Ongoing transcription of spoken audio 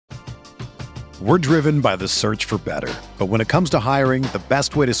We're driven by the search for better. But when it comes to hiring, the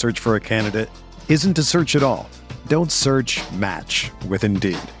best way to search for a candidate isn't to search at all. Don't search, match with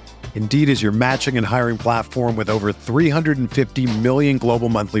Indeed. Indeed is your matching and hiring platform with over 350 million global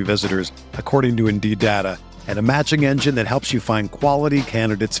monthly visitors, according to Indeed data, and a matching engine that helps you find quality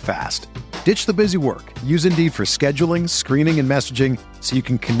candidates fast. Ditch the busy work. Use Indeed for scheduling, screening, and messaging so you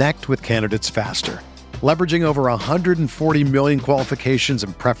can connect with candidates faster. Leveraging over 140 million qualifications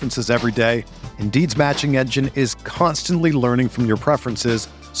and preferences every day, Indeed's matching engine is constantly learning from your preferences,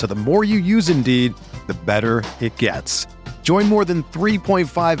 so the more you use Indeed, the better it gets. Join more than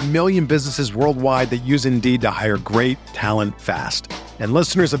 3.5 million businesses worldwide that use Indeed to hire great talent fast. And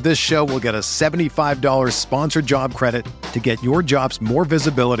listeners of this show will get a $75 sponsored job credit to get your jobs more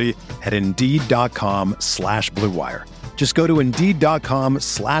visibility at Indeed.com/Blue Wire. Just go to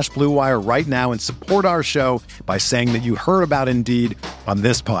Indeed.com/Blue Wire right now and support our show by saying that you heard about Indeed on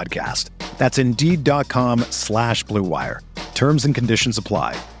this podcast. That's Indeed.com/Blue Wire. Terms and conditions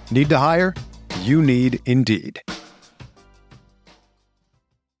apply. Need to hire? You need Indeed.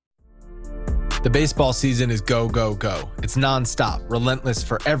 The baseball season is go, go, go. It's nonstop, relentless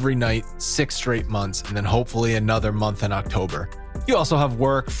for every night, 6 straight months, and then hopefully another month in October. You also have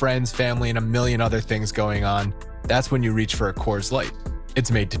work, friends, family, and a million other things going on. That's when you reach for a Coors Light. It's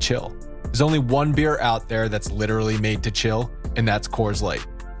made to chill. There's only one beer out there that's literally made to chill, and that's Coors Light.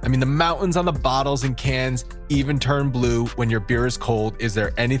 I mean, the mountains on the bottles and cans even turn blue when your beer is cold. Is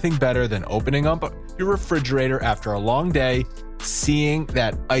there anything better than opening up your refrigerator after a long day, seeing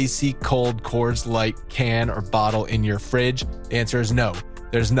that icy cold Coors Light can or bottle in your fridge? The answer is no.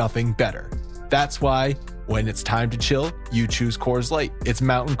 There's nothing better. That's why when it's time to chill, you choose Coors Light. It's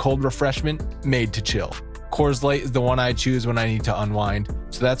mountain cold refreshment made to chill. Coors Light is the one I choose when I need to unwind.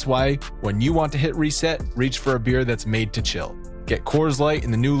 So that's why when you want to hit reset, reach for a beer that's made to chill. Get Coors Light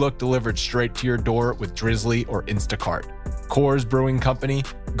in the new look delivered straight to your door with Drizzly or Instacart. Coors Brewing Company,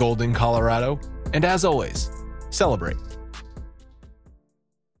 Golden, Colorado. And as always, celebrate.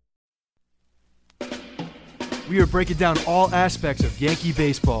 We are breaking down all aspects of Yankee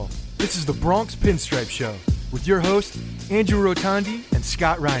baseball. This is the Bronx Pinstripe Show with your hosts, Andrew Rotondi and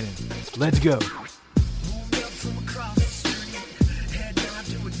Scott Reinen. Let's go.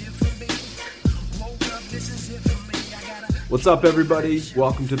 What's up, everybody?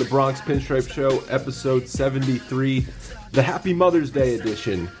 Welcome to the Bronx Pinstripe Show, episode 73, the Happy Mother's Day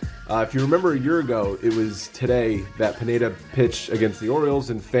edition. If you remember a year ago, it was today that Pineda pitched against the Orioles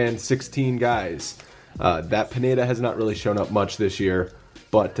and fanned 16 guys. That Pineda has not really shown up much this year,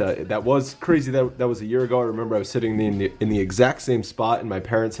 but that was crazy. That was a year ago. I remember I was sitting in the exact same spot in my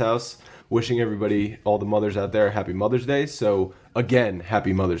parents' house, wishing everybody, all the mothers out there, Happy Mother's Day. So again,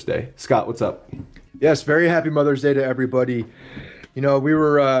 Happy Mother's Day. Scott, what's up? Yes, very happy Mother's Day to everybody. You know, we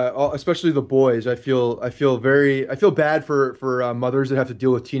were, especially the boys. I feel bad for mothers that have to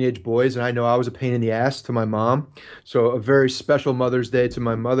deal with teenage boys, and I know I was a pain in the ass to my mom. So a very special Mother's Day to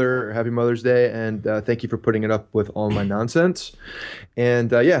my mother. Happy Mother's Day, and thank you for putting it up with all my nonsense.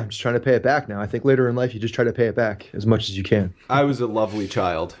 And I'm just trying to pay it back now. I think later in life you just try to pay it back as much as you can. I was a lovely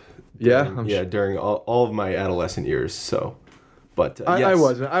child. During all of my adolescent years. So. But yes. I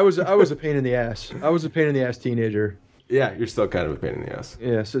wasn't. I was a pain in the ass. I was a pain in the ass teenager. Yeah, you're still kind of a pain in the ass.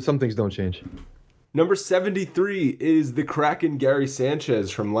 Yeah, so some things don't change. Number 73 is the Kraken Gary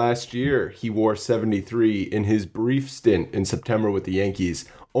Sanchez from last year. He wore 73 in his brief stint in September with the Yankees.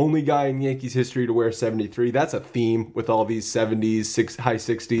 Only guy in Yankees history to wear 73. That's a theme with all these 70s, high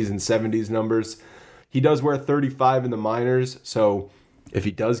 60s, and 70s numbers. He does wear 35 in the minors, so if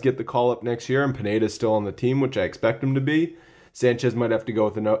he does get the call-up next year and Pineda's still on the team, which I expect him to be, Sanchez might have to go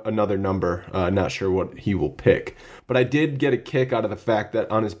with another number. Not sure what he will pick. But I did get a kick out of the fact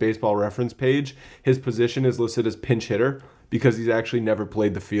that on his baseball reference page, his position is listed as pinch hitter because he's actually never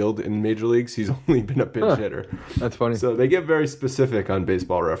played the field in major leagues. He's only been a pinch hitter. That's funny. So they get very specific on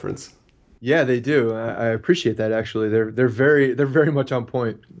baseball reference. Yeah, they do. I appreciate that, actually. They're very much on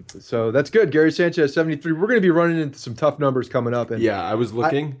point. So that's good. Gary Sanchez, 73. We're going to be running into some tough numbers coming up. And yeah, I was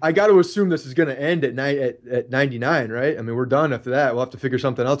looking. I got to assume this is going to end at 99, right? I mean, we're done after that. We'll have to figure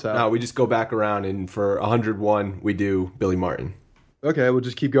something else out. No, we just go back around, and for 101, we do Billy Martin. Okay, we'll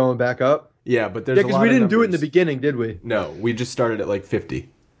just keep going back up. Yeah, but there's a lot of because we didn't numbers. do it in the beginning, did we? No, we just started at like 50.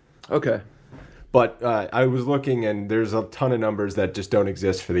 Okay. But I was looking, and there's a ton of numbers that just don't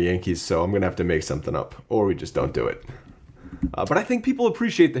exist for the Yankees, so I'm going to have to make something up, or we just don't do it. But I think people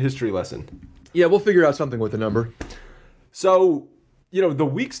appreciate the history lesson. Yeah, we'll figure out something with the number. So The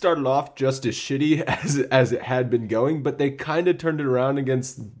week started off just as shitty as it had been going, but they kind of turned it around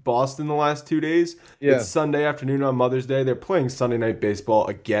against Boston the last 2 days. Yeah. It's Sunday afternoon on Mother's Day. They're playing Sunday Night Baseball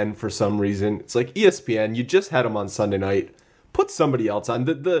again for some reason. It's like ESPN, you just had them on Sunday night. Put somebody else on.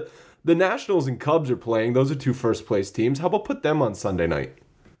 The Nationals and Cubs are playing. Those are two first-place teams. How about put them on Sunday night?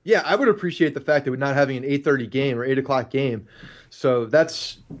 Yeah, I would appreciate the fact that we're not having an 8:30 game or 8 o'clock game. So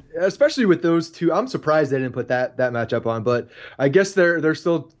that's, especially with those two, I'm surprised they didn't put that matchup on. But I guess they're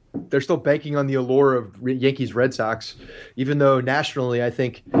still banking on the allure of Yankees Red Sox, even though nationally, I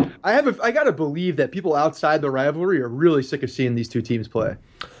think I gotta believe that people outside the rivalry are really sick of seeing these two teams play.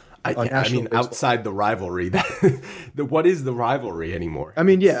 I mean, baseball. Outside the rivalry, what is the rivalry anymore? I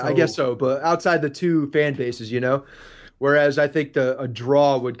mean, yeah, I guess so. But outside the two fan bases, whereas I think a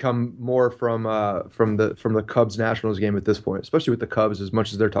draw would come more from the Cubs Nationals game at this point, especially with the Cubs as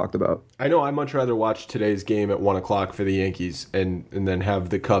much as they're talked about. I know I'd much rather watch today's game at 1 o'clock for the Yankees and then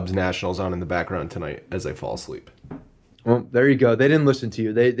have the Cubs Nationals on in the background tonight as I fall asleep. Well, there you go. They didn't listen to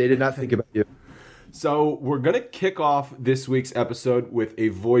you. They did not think about you. So we're going to kick off this week's episode with a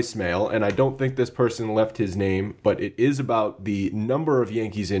voicemail, and I don't think this person left his name, but it is about the number of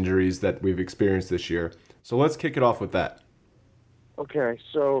Yankees injuries that we've experienced this year. So let's kick it off with that. Okay,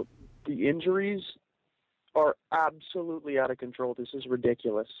 so the injuries are absolutely out of control. This is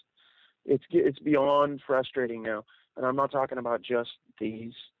ridiculous. It's beyond frustrating now. And I'm not talking about just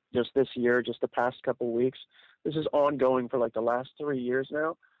this year, just the past couple of weeks. This is ongoing for like the last 3 years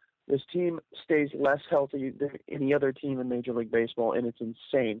now. This team stays less healthy than any other team in Major League Baseball, and it's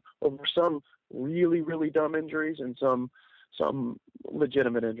insane. Over some really, really dumb injuries and some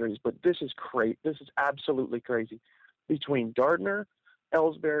legitimate injuries, but this is crazy. This is absolutely crazy. Between Gardner,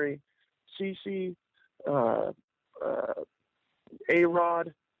 Ellsbury, CeCe,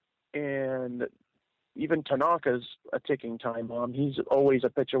 A-Rod, and even Tanaka's a ticking time bomb. He's always a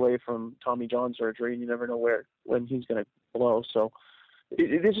pitch away from Tommy John surgery, and you never know when he's going to blow. So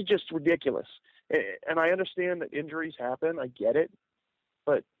this is just ridiculous. And I understand that injuries happen. I get it.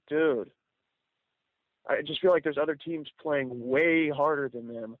 But, dude, I just feel like there's other teams playing way harder than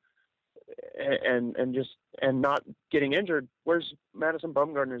them and not getting injured. Where's Madison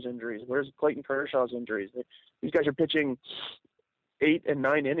Bumgarner's injuries? Where's Clayton Kershaw's injuries? These guys are pitching 8 and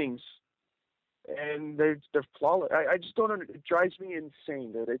 9 innings, and they're flawless. I just don't understand. It drives me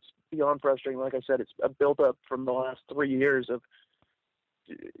insane, dude. It's beyond frustrating. Like I said, it's a built-up from the last 3 years of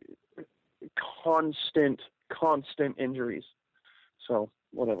constant injuries. So,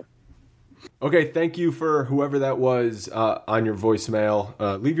 whatever. Okay, thank you for whoever that was on your voicemail.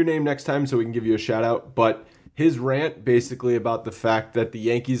 Leave your name next time so we can give you a shout out. But his rant basically about the fact that the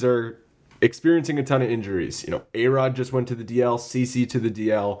Yankees are experiencing a ton of injuries. A-Rod just went to the DL, CeCe to the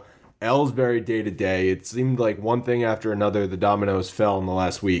DL, Ellsbury day to day. It seemed like one thing after another, the dominoes fell in the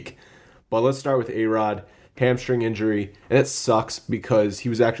last week. But let's start with A-Rod, hamstring injury, and it sucks because he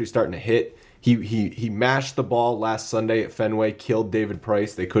was actually starting to hit. He mashed the ball last Sunday at Fenway, killed David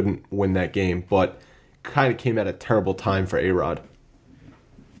Price. They couldn't win that game, but kind of came at a terrible time for A-Rod.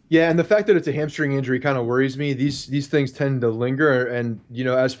 Yeah, and the fact that it's a hamstring injury kind of worries me. These things tend to linger, and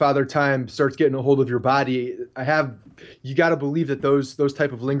as Father Time starts getting a hold of your body, you got to believe that those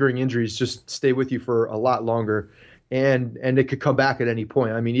type of lingering injuries just stay with you for a lot longer, and it could come back at any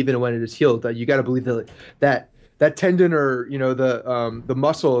point. I mean, even when it is healed, you got to believe that tendon or the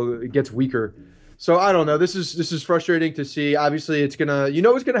muscle gets weaker. So I don't know. This is frustrating to see. Obviously, it's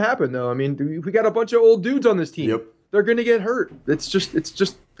it's gonna happen though. I mean, we got a bunch of old dudes on this team. Yep. They're gonna get hurt. It's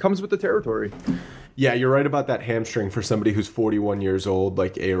just comes with the territory. Yeah, you're right about that hamstring. For somebody who's 41 years old,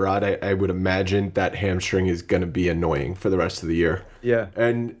 like A-Rod, I would imagine that hamstring is gonna be annoying for the rest of the year. Yeah.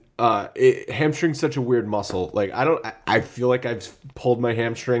 And hamstring's such a weird muscle. Like I feel like I've pulled my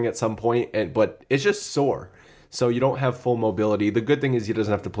hamstring at some point, but it's just sore. So you don't have full mobility. The good thing is he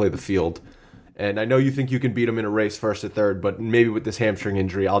doesn't have to play the field. And I know you think you can beat him in a race first or third, but maybe with this hamstring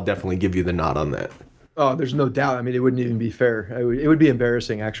injury, I'll definitely give you the nod on that. Oh, there's no doubt. I mean, it wouldn't even be fair. It would be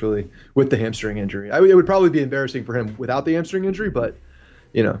embarrassing, actually, with the hamstring injury. It would probably be embarrassing for him without the hamstring injury, but,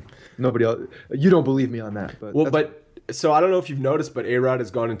 nobody else. You don't believe me on that. So I don't know if you've noticed, but A-Rod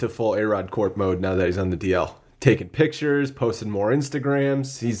has gone into full A-Rod Corp mode now that he's on the DL. Taking pictures, posting more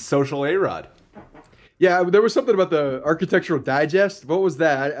Instagrams. He's social A-Rod. Yeah, there was something about the Architectural Digest. What was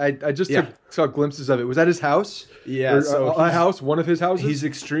that? I just saw glimpses of it. Was that his house? Yeah, one of his houses? He's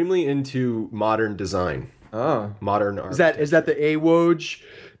extremely into modern design. Oh. Modern art. Is that the A-Woj?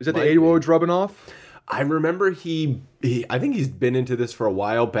 Is that the A-Woj rubbing off? I remember I think he's been into this for a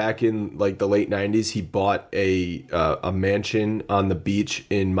while. Back in like the late 90s, he bought a mansion on the beach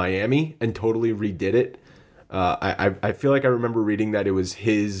in Miami and totally redid it. I feel like I remember reading that it was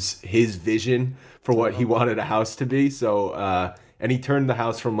his vision for what he wanted a house to be. So and he turned the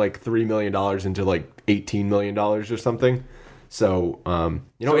house from like $3 million into like $18 million or something. So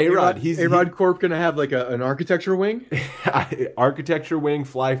A-Rod, A-Rod Corp gonna have like an architecture wing, architecture wing,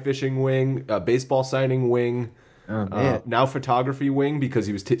 fly fishing wing, baseball signing wing. Oh, man. Now photography wing, because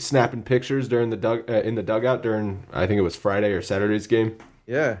he was snapping pictures during in the dugout during, I think it was Friday or Saturday's game.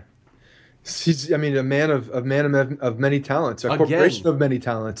 Yeah, he's a man of many talents, a corporation of many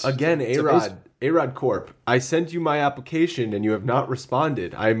talents. Again, A-Rod Corp. I sent you my application and you have not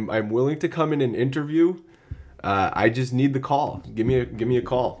responded. I'm willing to come in and interview. I just need the call. Give me a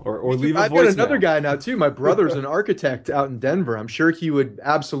call or leave a voicemail. I've got another guy now too. My brother's an architect out in Denver. I'm sure he would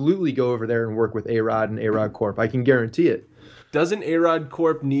absolutely go over there and work with A-Rod and A-Rod Corp. I can guarantee it. Doesn't A-Rod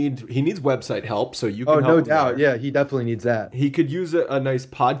Corp needs website help? So you can help no him doubt. there. Yeah, he definitely needs that. He could use a nice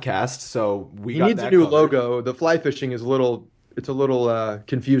podcast. So he needs a new logo. The fly fishing is a little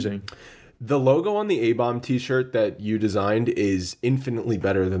confusing. The logo on the A-Bomb t-shirt that you designed is infinitely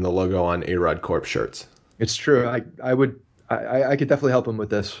better than the logo on A-Rod Corp shirts. It's true. I could definitely help him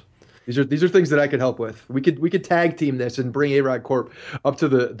with this. These are things that I could help with. We could tag team this and bring A-Rod Corp up to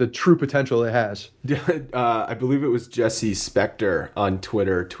the true potential it has. I believe it was Jesse Spector on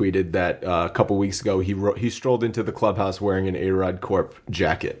Twitter tweeted that a couple weeks ago he strolled into the clubhouse wearing an A-Rod Corp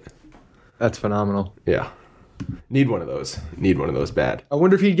jacket. That's phenomenal. Yeah. Need one of those bad. I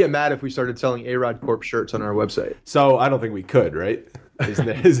wonder if he'd get mad if we started selling A-Rod Corp shirts on our website. So I don't think we could, right?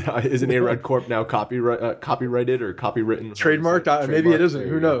 Isn't A-Rod Corp now copyrighted or copywritten? Trademarked? Maybe it isn't.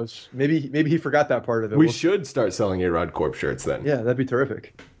 Who knows? Maybe he forgot that part of it. We should start selling A-Rod Corp shirts then. Yeah, that'd be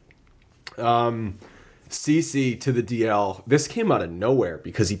terrific. CC to the DL. This came out of nowhere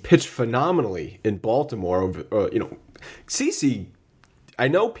because he pitched phenomenally in Baltimore. CC, I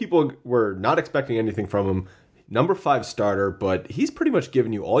know people were not expecting anything from him. Number 5 starter, but he's pretty much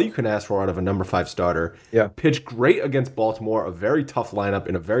given you all you can ask for out of a number 5 starter. Yeah. Pitched great against Baltimore, a very tough lineup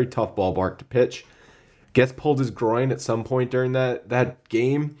in a very tough ballpark to pitch. Gets pulled his groin at some point during that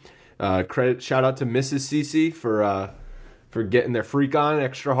game. Shout out to Mrs. CC for getting their freak on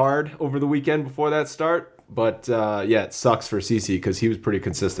extra hard over the weekend before that start. But it sucks for CC because he was pretty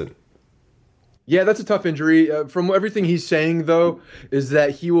consistent. Yeah, that's a tough injury. From everything he's saying, though, is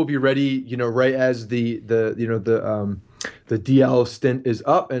that he will be ready, right as the DL stint is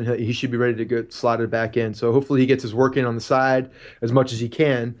up, and he should be ready to get slotted back in. So hopefully he gets his work in on the side as much as he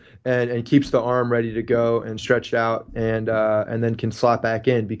can, and keeps the arm ready to go and stretched out, and then can slot back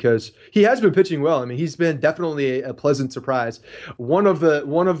in because he has been pitching well. I mean, he's been definitely a pleasant surprise, one of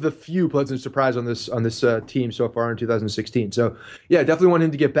the few pleasant surprise on this team so far in 2016. So yeah, definitely want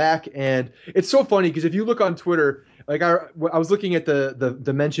him to get back. And it's so funny because if you look on Twitter, like I was looking at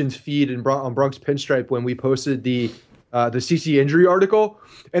the mentions feed on Bronx Pinstripe when we posted the CC injury article,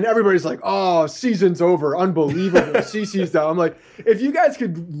 and everybody's like, "Oh, season's over, unbelievable, CC's down." I'm like, if you guys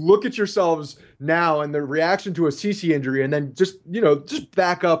could look at yourselves now and the reaction to a CC injury, and then just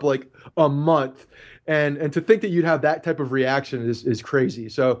back up like a month, and to think that you'd have that type of reaction is crazy.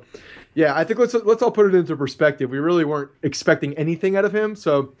 So, yeah, I think let's all put it into perspective. We really weren't expecting anything out of him,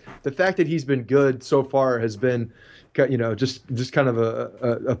 so the fact that he's been good so far has been, just kind of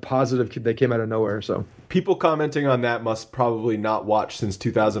a positive that came out of nowhere. So people commenting on that must probably not watch since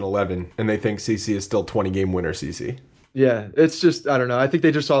 2011, and they think CC is still 20-game winner CC. Yeah, it's just, I don't know. I think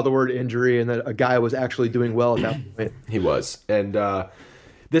they just saw the word injury and that a guy was actually doing well at that point. He was. And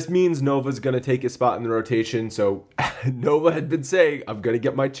this means Nova's going to take his spot in the rotation. So Nova had been saying, I'm going to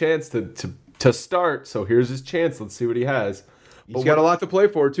get my chance to start. So here's his chance. Let's see what he has. He's got a lot to play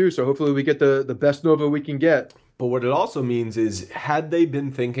for, too. So hopefully we get the best Nova we can get. But what it also means is, had they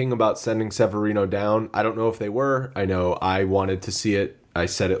been thinking about sending Severino down, I don't know if they were. I know I wanted to see it. I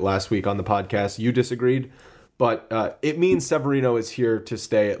said it last week on the podcast. You disagreed. But it means Severino is here to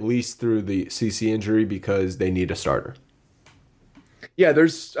stay at least through the CC injury because they need a starter. Yeah,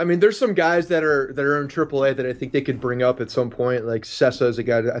 there's some guys that are in AAA that I think they could bring up at some point. Like Sessa is a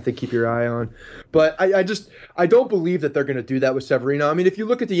guy that I think keep your eye on, but I don't believe that they're going to do that with Severino. I mean, if you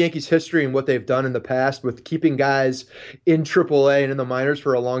look at the Yankees' history and what they've done in the past with keeping guys in AAA and in the minors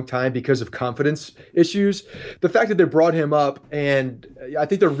for a long time because of confidence issues, the fact that they brought him up, and I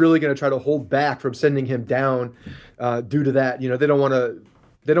think they're really going to try to hold back from sending him down due to that. They don't want to.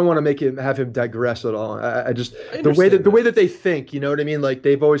 They don't want to have him digress at all. The way that they think, you know what I mean? Like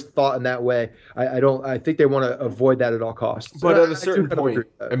they've always thought in that way. I think they want to avoid that at all costs. But at a certain point,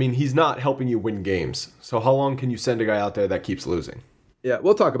 I mean, he's not helping you win games. So how long can you send a guy out there that keeps losing? Yeah,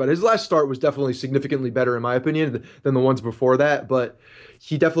 we'll talk about it. His last start was definitely significantly better, in my opinion, than the ones before that. But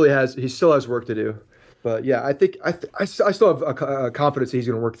he still has work to do. But yeah, I think I still have a confidence that he's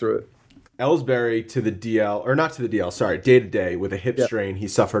going to work through it. Ellsbury to the DL, or not to the DL, sorry, day-to-day with a hip Yeah. strain he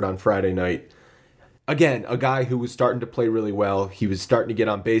suffered on Friday night. Again, a guy who was starting to play really well. He was starting to get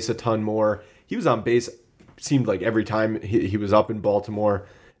on base a ton more. He was on base, seemed like every time he was up in Baltimore.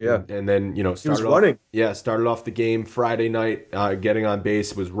 Yeah. And then, was running. Started off the game Friday night, getting on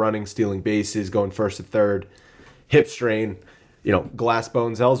base, was running, stealing bases, going first to third. Hip strain. Glass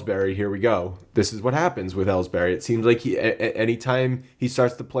bones Ellsbury, here we go. This is what happens with Ellsbury. It seems like anytime he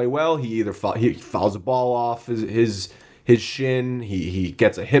starts to play well, he either he fouls a ball off his shin, he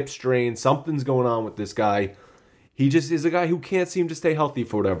gets a hip strain, something's going on with this guy. He just is a guy who can't seem to stay healthy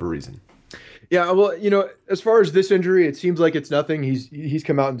for whatever reason. Yeah, well, as far as this injury, it seems like it's nothing. He's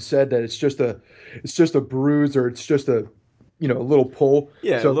come out and said that it's just a bruise, or it's just a little pull.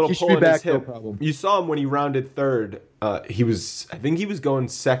 Yeah, so a little he should pull be in back, his hip. no problem. You saw him when he rounded third. I think he was going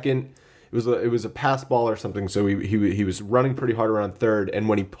second. It was a pass ball or something. So he was running pretty hard around third, and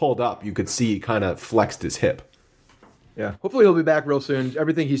when he pulled up, you could see he kind of flexed his hip. Yeah, hopefully he'll be back real soon.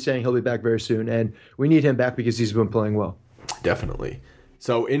 Everything he's saying, he'll be back very soon, and we need him back because he's been playing well. Definitely.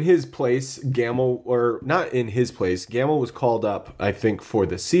 So in his place, Gamble was called up, I think, for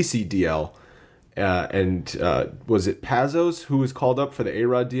the CCDL. Was it Pazos who was called up for the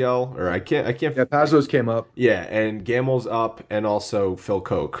A-Rod DL? Or I can't. Yeah, Pazos came up. Yeah, and Gamble's up, and also Phil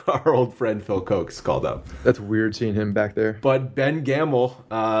Koch, our old friend Phil Koch, is called up. That's weird seeing him back there. But Ben Gamble,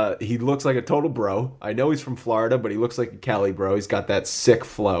 he looks like a total bro. I know he's from Florida, but he looks like a Cali bro. He's got that sick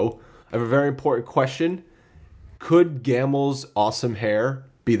flow. I have a very important question. Could Gamble's awesome hair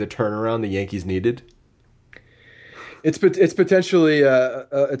be the turnaround the Yankees needed? It's potentially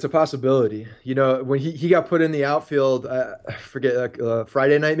it's a possibility. When he got put in the outfield, I forget,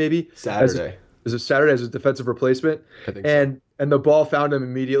 Friday night maybe? Saturday. Was it Saturday as a defensive replacement? I think so. And the ball found him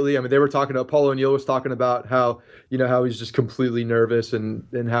immediately. I mean, they were talking about, Paul O'Neill was talking about how he's just completely nervous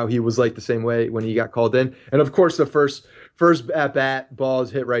and how he was like the same way when he got called in. And of course, the first at bat, ball is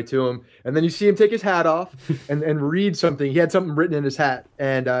hit right to him, and then you see him take his hat off and read something. He had something written in his hat,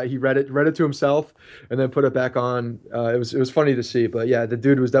 and he read it to himself, and then put it back on. It was funny to see, but yeah, the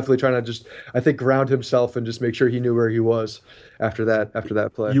dude was definitely trying to just, I think, ground himself and just make sure he knew where he was after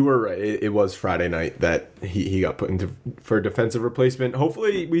that play. You were right. It was Friday night that he got put into for a defensive replacement.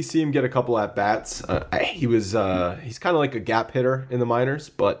 Hopefully, we see him get a couple at bats. He's kind of like a gap hitter in the minors,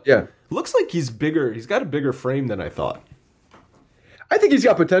 but yeah, looks like he's bigger. He's got a bigger frame than I thought. I think he's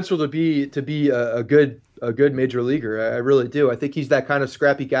got potential to be a good major leaguer. I really do. I think he's that kind of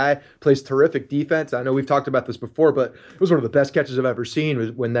scrappy guy. Plays terrific defense. I know we've talked about this before, but it was one of the best catches I've ever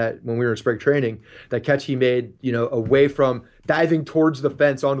seen. When we were in spring training, that catch he made, away from diving towards the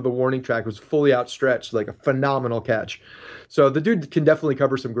fence onto the warning track, was fully outstretched, like a phenomenal catch. So the dude can definitely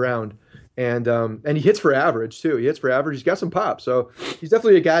cover some ground. And he hits for average too. He hits for average. He's got some pop, so he's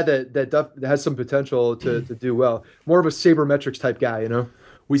definitely a guy that has some potential to do well. More of a sabermetrics type guy,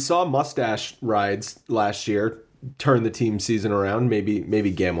 We saw mustache rides last year turn the team season around.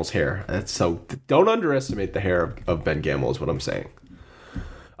 Maybe Gamble's hair. So don't underestimate the hair of Ben Gamble is what I'm saying.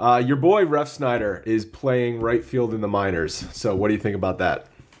 Your boy Ref Snyder is playing right field in the minors. So what do you think about that?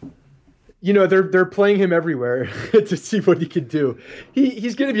 They're playing him everywhere to see what he can do.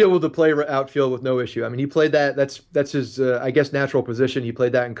 He's going to be able to play outfield with no issue. I mean, he played that. That's his, I guess, natural position. He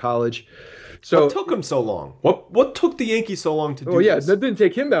played that in college. So what took him so long? What took the Yankees so long to do? Oh yeah, this? that didn't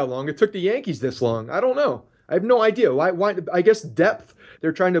take him that long. It took the Yankees this long. I don't know. I have no idea. Why? I guess depth.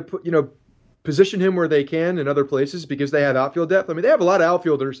 They're trying to position him where they can in other places because they have outfield depth. I mean, they have a lot of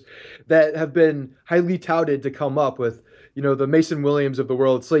outfielders that have been highly touted to come up with. The Mason Williams of the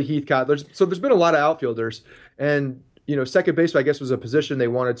world, Slade Heathcott. There's been a lot of outfielders, and second base, I guess, was a position they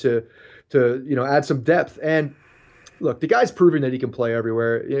wanted to add some depth. And look, the guy's proving that he can play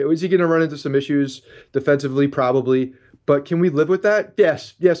everywhere. Is he going to run into some issues defensively? Probably. But can we live with that?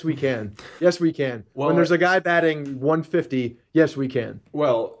 Yes, we can. Yes, we can. Well, when there's a guy batting 150, yes, we can.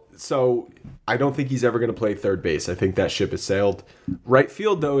 Well, so I don't think he's ever going to play third base. I think that ship has sailed. Right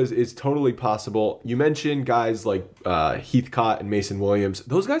field, though, is totally possible. You mentioned guys like Heathcott and Mason Williams.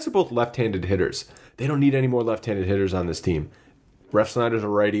 Those guys are both left-handed hitters. They don't need any more left-handed hitters on this team. Ref Snyder's a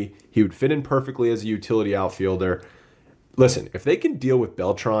righty. He would fit in perfectly as a utility outfielder. Listen, if they can deal with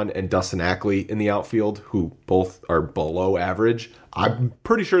Beltran and Dustin Ackley in the outfield, who both are below average, I'm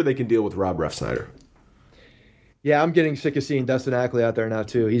pretty sure they can deal with Rob Ref Snyder. Yeah, I'm getting sick of seeing Dustin Ackley out there now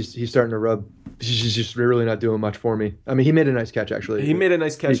too. He's starting to rub he's just really not doing much for me. I mean, he made a nice catch actually. He made a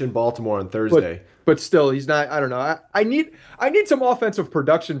nice catch in Baltimore on Thursday. But still, he's not. I don't know. I need some offensive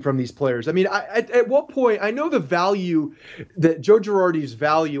production from these players. I mean, at what point? I know the value that Joe Girardi's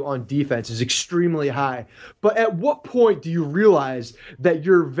value on defense is extremely high, but at what point do you realize that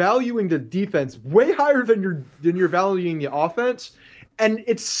you're valuing the defense way higher than you're valuing the offense, and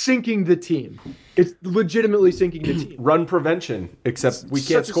it's sinking the team? It's legitimately sinking the team. Run prevention, except we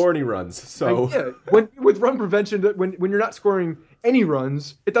can't score any runs. So with run prevention, when you're not scoring any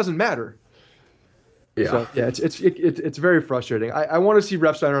runs, it doesn't matter. Yeah, so, it's very frustrating. I want to see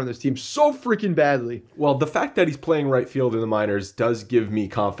Refsnyder on this team so freaking badly. Well, the fact that he's playing right field in the minors does give me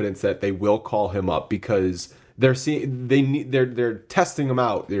confidence that they will call him up, because they're testing him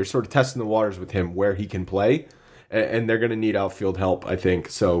out. They're sort of testing the waters with him where he can play, and they're going to need outfield help, I think.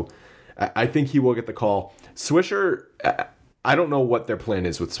 So I think he will get the call. Swisher, I don't know what their plan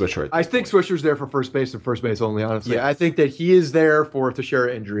is with Swisher. I think Swisher's there for first base and first base only, honestly. Yeah. I think that he is there for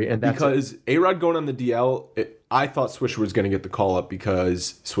Teixeira injury. And that's because A-Rod going on the DL, I thought Swisher was going to get the call up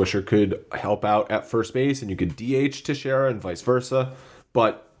because Swisher could help out at first base and you could DH Teixeira and vice versa.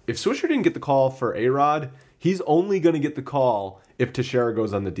 But if Swisher didn't get the call for A-Rod, he's only going to get the call if Teixeira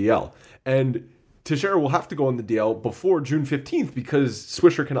goes on the DL. And Teixeira will have to go on the DL before June 15th because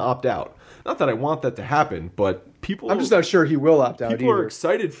Swisher can opt out. Not that I want that to happen, but I'm just not sure he will opt out. People are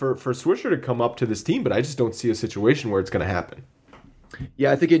excited for Swisher to come up to this team, but I just don't see a situation where it's going to happen.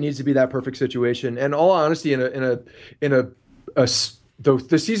 Yeah, I think it needs to be that perfect situation. And all honesty, the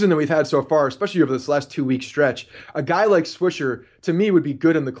season that we've had so far, especially over this last 2-week stretch, a guy like Swisher to me would be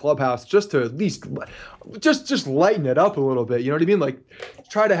good in the clubhouse just to at least just lighten it up a little bit. You know what I mean? Like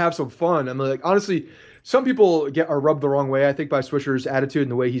try to have some fun. I mean, like honestly, some people are rubbed the wrong way, I think, by Swisher's attitude and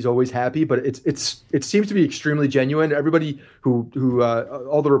the way he's always happy. But it seems to be extremely genuine. Everybody who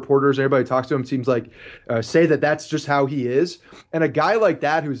all the reporters, everybody who talks to him seems like say that that's just how he is. And a guy like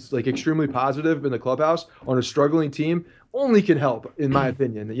that who's like extremely positive in the clubhouse on a struggling team only can help, in my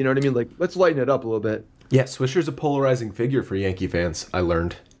opinion. You know what I mean? Like let's lighten it up a little bit. Yeah, Swisher's a polarizing figure for Yankee fans. I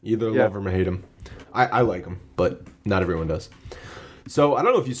learned either love him or hate him. I like him, but not everyone does. So, I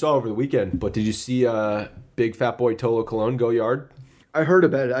don't know if you saw over the weekend, but did you see big fat boy Tolo Colon go yard? I heard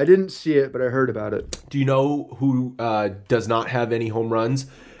about it. I didn't see it, but I heard about it. Do you know who does not have any home runs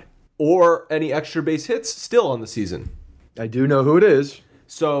or any extra base hits still on the season? I do know who it is.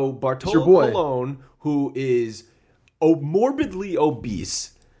 So, Bartolo Colon, who is morbidly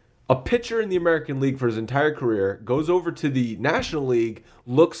obese, a pitcher in the American League for his entire career, goes over to the National League,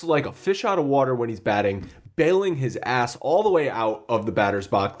 looks like a fish out of water when he's batting, bailing his ass all the way out of the batter's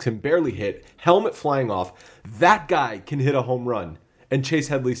box, can barely hit, helmet flying off. That guy can hit a home run, and Chase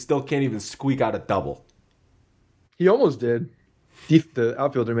Headley still can't even squeak out a double. He almost did. The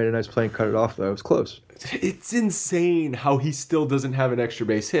outfielder made a nice play and cut it off, though. It was close. It's insane how he still doesn't have an extra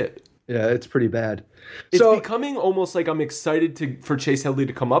base hit. Yeah, it's pretty bad. It's becoming almost like I'm excited for Chase Headley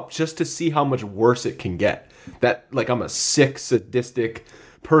to come up just to see how much worse it can get. That, like, I'm a sick, sadistic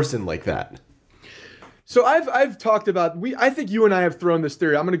person like that. So I've talked about I think you and I have thrown this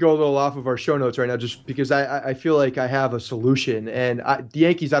theory. I'm going to go a little off of our show notes right now just because I feel like I have a solution, and the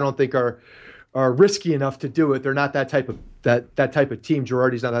Yankees I don't think are risky enough to do it. They're not that type of team.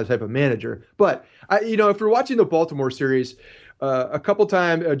 Girardi's not that type of manager. But if you're watching the Baltimore series, a couple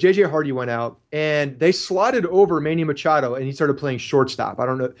times JJ Hardy went out and they slotted over Manny Machado and he started playing shortstop. I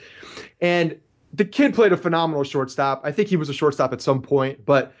don't know, and the kid played a phenomenal shortstop. I think he was a shortstop at some point,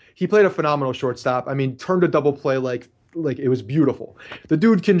 but he played a phenomenal shortstop. I mean, turned a double play like it was beautiful. The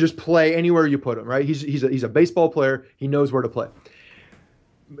dude can just play anywhere you put him, right? He's a baseball player. He knows where to play.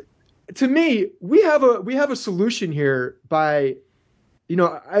 To me, we have a solution here by,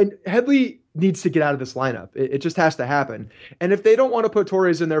 Headley needs to get out of this lineup. It just has to happen. And if they don't want to put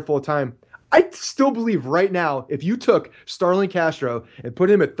Torres in there full time, I still believe right now, if you took Starlin Castro and put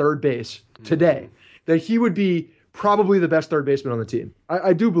him at third base today, that he would be probably the best third baseman on the team.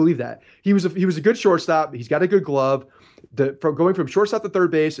 I do believe that. He was a good shortstop. He's got a good glove. Going from shortstop to third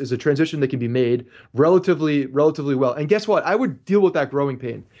base is a transition that can be made relatively well. And guess what? I would deal with that growing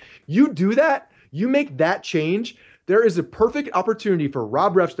pain. You do that, you make that change, there is a perfect opportunity for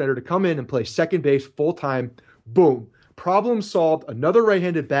Rob Refsnyder to come in and play second base full time. Boom. Problem solved. Another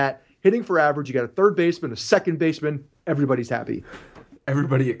right-handed bat, hitting for average. You got a third baseman, a second baseman. Everybody's happy.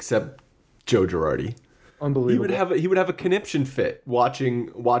 Everybody except Joe Girardi. Unbelievable. He would have a conniption fit watching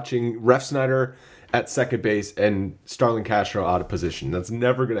Refsnyder at second base and Starlin Castro out of position. That's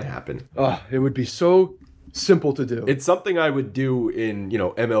never going to happen. It would be so simple to do. It's something I would do in,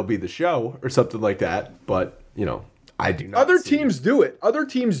 MLB The Show or something like that. But, I do not. Other teams do it. Other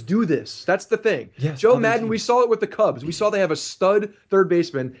teams do this. That's the thing. Yes, Joe other Madden, teams. we saw it with the Cubs. We saw they have a stud third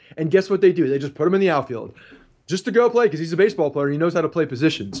baseman, and guess what they do? They just put him in the outfield just to go play because he's a baseball player and he knows how to play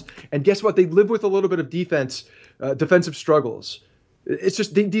positions. And guess what? They live with a little bit of defensive struggles. It's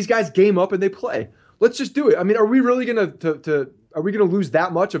just these guys game up and they play. Let's just do it. I mean, are we really gonna lose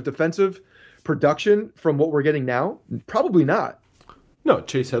that much of defensive production from what we're getting now? Probably not. No,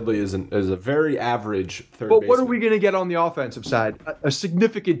 Chase Headley is a very average third But baseman. what are we going to get on the offensive side? A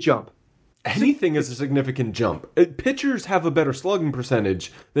significant jump. Anything is a significant jump. Pitchers have a better slugging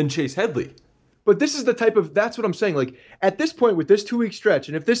percentage than Chase Headley. But this is the type of, that's what I'm saying. Like at this point with this 2-week stretch,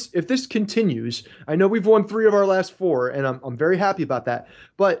 and if this continues, I know we've won 3 of our last 4, and I'm very happy about that.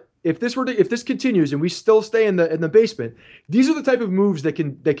 But if this continues and we still stay in the basement, these are the type of moves that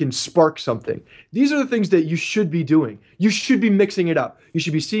can spark something. These are the things that you should be doing. You should be mixing it up. You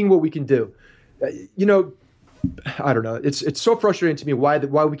should be seeing what we can do. I don't know. It's so frustrating to me why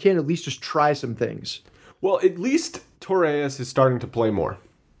we can't at least just try some things. Well, at least Torres is starting to play more.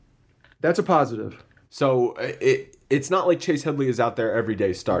 That's a positive. So it's not like Chase Headley is out there every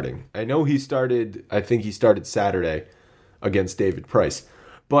day starting. I know I think he started Saturday against David Price.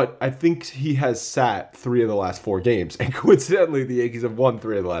 But I think he has sat 3 of the last 4 games. And coincidentally, the Yankees have won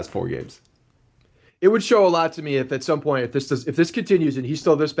 3 of the last 4 games. It would show a lot to me if at some point, if this continues and he's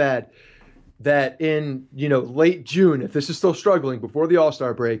still this bad, that in late June, if this is still struggling before the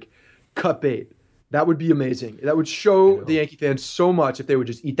All-Star break, cut bait. That would be amazing. That would show the Yankee fans so much if they would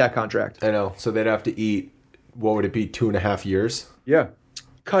just eat that contract. I know. So they'd have to eat, what would it be, 2.5 years? Yeah.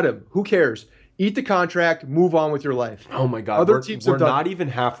 Cut him. Who cares? Eat the contract, move on with your life. Oh my God. Other teams have we're done. not even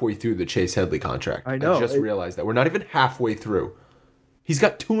halfway through the Chase Headley contract. I know. I just realized that. We're not even halfway through. He's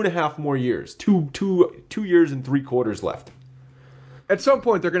got 2.5 more years. 2 years and 3/4 left. At some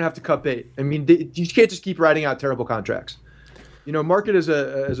point, they're going to have to cut bait. I mean, you can't just keep writing out terrible contracts. Mark it as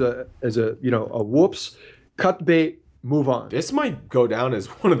a whoops, cut bait, move on. This might go down as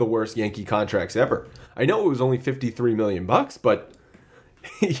one of the worst Yankee contracts ever. I know it was only $53 million, but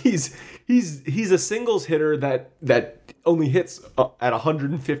he's a singles hitter that only hits at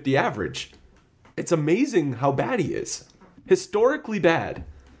 150 average. It's amazing how bad he is. Historically bad.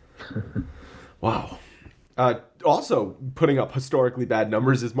 Wow. Also putting up historically bad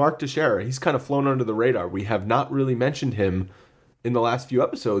numbers is Mark Teixeira. He's kind of flown under the radar. We have not really mentioned him in the last few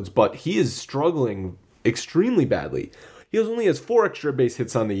episodes, but he is struggling extremely badly. He only has 4 extra base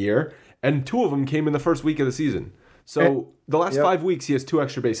hits on the year, and 2 of them came in the first week of the season. So the last 5 weeks, he has 2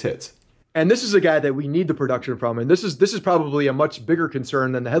 extra base hits. And this is a guy that we need the production from. And this is probably a much bigger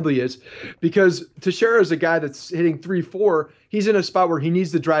concern than the Headley is, because Teixeira is a guy that's hitting 3-4. He's in a spot where he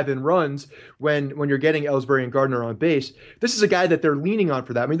needs to drive in runs when you're getting Ellsbury and Gardner on base. This is a guy that they're leaning on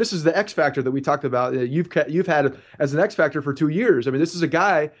for that. I mean, this is the X factor that we talked about. You've had as an X factor for 2 years. I mean, this is a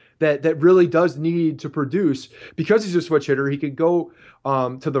guy that really does need to produce because he's a switch hitter. He could go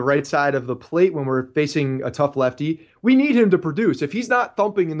to the right side of the plate when we're facing a tough lefty. We need him to produce. If he's not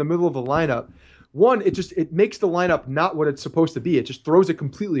thumping in the middle of the lineup, one, it makes the lineup not what it's supposed to be. It just throws it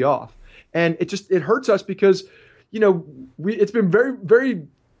completely off. And it hurts us because, it's been very, very,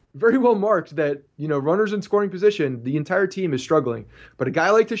 very well marked that, runners in scoring position, the entire team is struggling. But a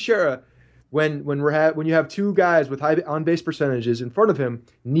guy like Teixeira, when you have 2 guys with high on-base percentages in front of him,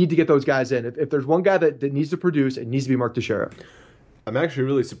 need to get those guys in. If there's one guy that needs to produce, it needs to be Mark Teixeira. I'm actually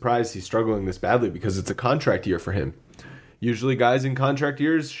really surprised he's struggling this badly because it's a contract year for him. Usually guys in contract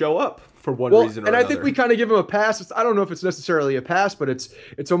years show up for one reason or another. And I think we kind of give him a pass. I don't know if it's necessarily a pass, but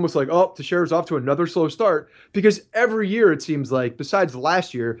it's almost like, Teixeira's off to another slow start, because every year it seems like, besides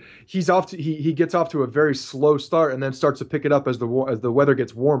last year, he gets off to a very slow start and then starts to pick it up as the weather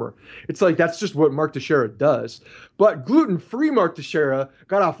gets warmer. It's like that's just what Mark Teixeira does. But gluten-free Mark Teixeira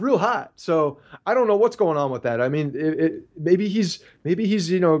got off real hot, so I don't know what's going on with that. I mean, maybe he's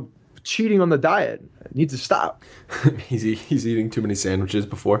cheating on the diet. It needs to stop. He's eating too many sandwiches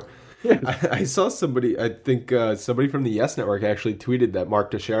before. Yes. I saw somebody, I think somebody from the Yes Network actually tweeted that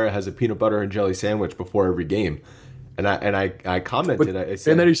Mark Teixeira has a peanut butter and jelly sandwich before every game. And I commented. I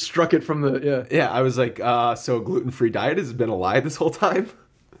said, and then he struck it from the, Yeah, I was like, so a gluten-free diet has been a lie this whole time?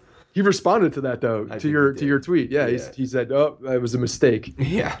 He responded to that, though, to your tweet. Yeah, Yeah. He said, it was a mistake.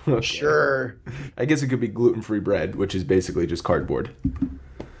 Yeah. Okay. Sure. I guess it could be gluten-free bread, which is basically just cardboard.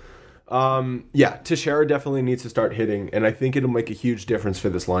 Teixeira definitely needs to start hitting, and I think it'll make a huge difference for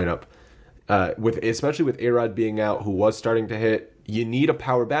this lineup. Especially with A-Rod being out, who was starting to hit, you need a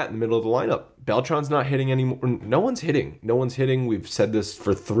power bat in the middle of the lineup. Beltran's not hitting anymore. No one's hitting. We've said this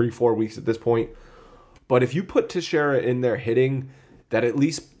for 3-4 weeks at this point. But if you put Teixeira in there hitting, that at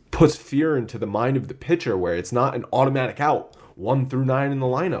least puts fear into the mind of the pitcher where it's not an automatic out 1 through 9 in the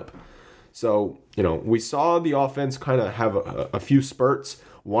lineup. So, we saw the offense kind of have a few spurts.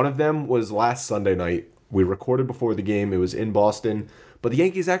 One of them was last Sunday night. We recorded before the game. It was in Boston. But the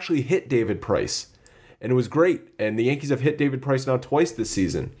Yankees actually hit David Price. And it was great. And the Yankees have hit David Price now twice this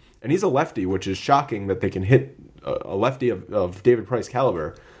season. And he's a lefty, which is shocking that they can hit a lefty of David Price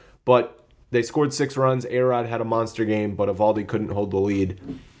caliber. But they scored 6 runs. A-Rod had a monster game, but Eovaldi couldn't hold the lead.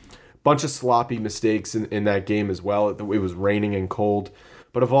 Bunch of sloppy mistakes in that game as well. It was raining and cold.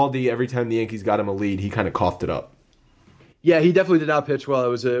 But Eovaldi, every time the Yankees got him a lead, he kind of coughed it up. Yeah, he definitely did not pitch well. It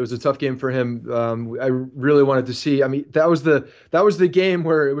was a tough game for him. I really wanted to see. I mean, that was the game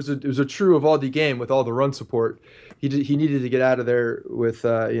where it was a true Eovaldi game with all the run support. He needed to get out of there with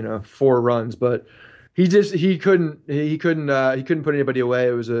 4 runs, but he couldn't put anybody away.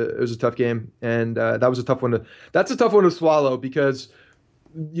 It was a tough game, and that's a tough one to swallow because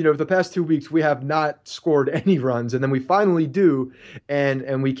the past 2 weeks we have not scored any runs, and then we finally do,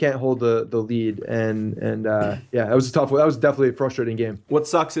 and we can't hold the lead, and that was a tough one. That was definitely a frustrating game. What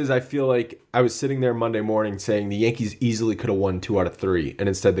sucks is I feel like I was sitting there Monday morning saying the Yankees easily could have won 2 out of 3, and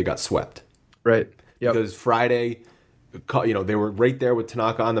instead they got swept. Right. Yep. Because Friday, they were right there with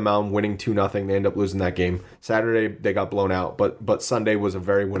Tanaka on the mound, winning 2-0. They ended up losing that game. Saturday they got blown out, but Sunday was a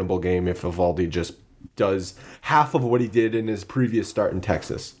very winnable game if Eovaldi just does half of what he did in his previous start in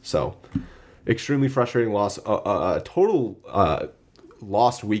Texas. So, extremely frustrating loss. A total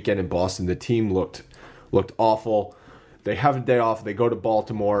lost weekend in Boston. The team looked awful. They have a day off. They go to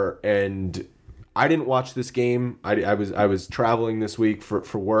Baltimore, and I didn't watch this game. I was traveling this week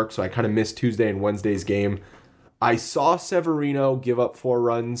for work, so I kind of missed Tuesday and Wednesday's game. I saw Severino give up 4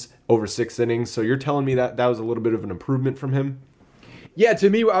 runs over 6 innings. So you're telling me that was a little bit of an improvement from him? Yeah, to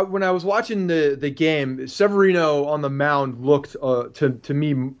me, when I was watching the game, Severino on the mound looked to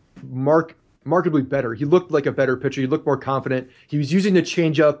me markedly better. He looked like a better pitcher. He looked more confident. He was using the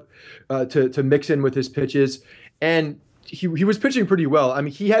changeup to mix in with his pitches, and he was pitching pretty well. I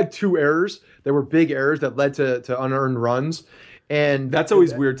mean, he had 2 errors. They were big errors that led to unearned runs, and that's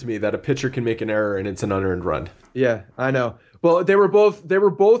always weird to me that a pitcher can make an error and it's an unearned run. Yeah, I know. Well, they were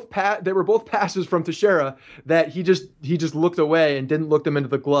both passes from Teixeira that he just looked away and didn't look them into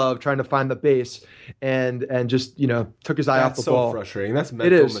the glove, trying to find the base, and just took his eye off the ball. That's so frustrating. That's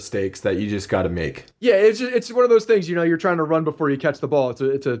mental mistakes that you just got to make. Yeah, it's one of those things. You're trying to run before you catch the ball. It's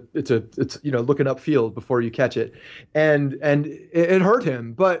looking upfield before you catch it, and it hurt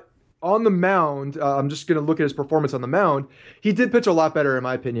him, but. On the mound, I'm just going to look at his performance on the mound. He did pitch a lot better, in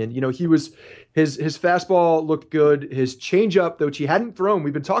my opinion. His fastball looked good. His changeup, which he hadn't thrown,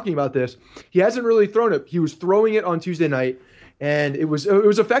 we've been talking about this. He hasn't really thrown it. He was throwing it on Tuesday night, and it was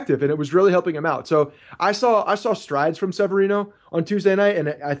effective, and it was really helping him out. So I saw strides from Severino on Tuesday night,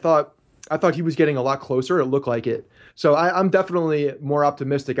 and I thought he was getting a lot closer. It looked like it. So I'm definitely more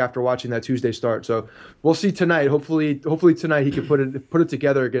optimistic after watching that Tuesday start. So we'll see tonight. Hopefully tonight he can put it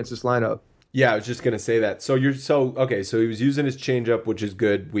together against this lineup. Yeah, I was just gonna say that. So So he was using his changeup, which is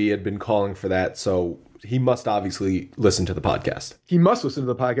good. We had been calling for that. So he must obviously listen to the podcast. He must listen to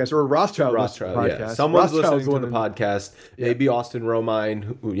the podcast, or Rothschild to the podcast. Yeah. Someone's listening to the podcast. Yeah. Maybe Austin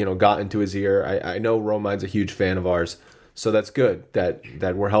Romine, who got into his ear. I know Romine's a huge fan of ours. So that's good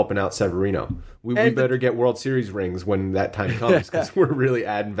that we're helping out Severino. We better get World Series rings when that time comes because we're really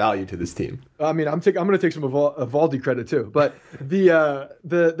adding value to this team. I mean, I'm going to take some Eovaldi credit too. But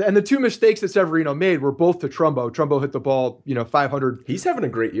the 2 mistakes that Severino made were both to Trumbo. Trumbo hit the ball, 500. He's having a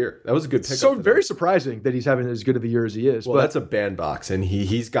great year. That was a good pickup. So very surprising that he's having as good of a year as he is. Well, that's a bandbox, and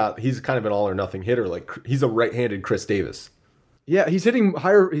he's kind of an all or nothing hitter. Like he's a right-handed Chris Davis. Yeah, he's hitting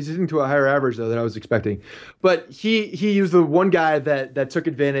higher. He's hitting to a higher average though than I was expecting, but he was the one guy that took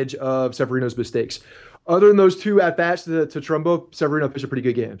advantage of Severino's mistakes. Other than those 2 at bats to Trumbo, Severino pitched a pretty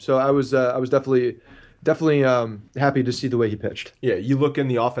good game. So I was definitely happy to see the way he pitched. Yeah, you look in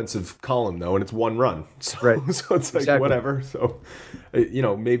the offensive column though, and it's 1 run. So, right. So it's like exactly. Whatever. So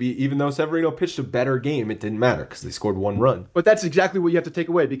maybe even though Severino pitched a better game, it didn't matter because they scored 1 run. But that's exactly what you have to take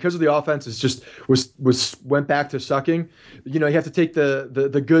away because of the offense. Is just went back to sucking. You have to take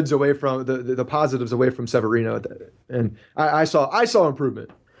the goods away from the positives away from Severino, and I saw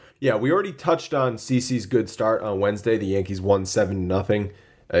improvement. Yeah, we already touched on CeCe's good start on Wednesday. The Yankees won 7-0.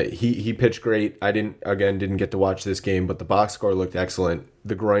 He pitched great. I didn't get to watch this game, but the box score looked excellent.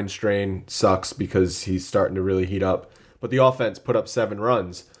 The groin strain sucks because he's starting to really heat up. But the offense put up 7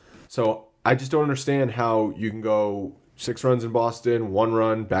 runs. So I just don't understand how you can go 6 runs in Boston, 1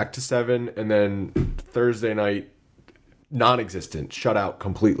 run, back to 7, and then Thursday night, non-existent, shut out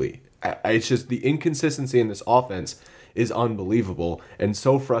completely. It's just the inconsistency in this offense is unbelievable and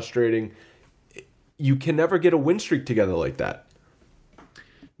so frustrating. You can never get a win streak together like that.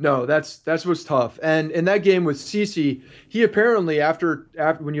 No, that's what's tough. And in that game with CeCe, he apparently after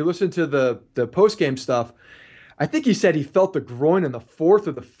when you listen to the post game stuff, I think he said he felt the groin in the 4th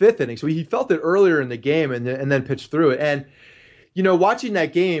or the 5th inning. So he felt it earlier in the game and then pitched through it. And watching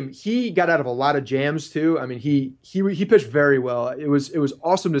that game, he got out of a lot of jams too. I mean, he pitched very well. It was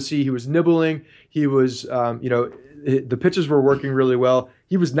awesome to see. He was nibbling. He was the pitches were working really well.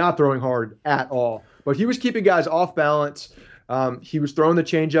 He was not throwing hard at all, but he was keeping guys off balance. He was throwing the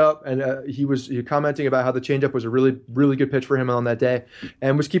changeup, and he was commenting about how the changeup was a really, really good pitch for him on that day,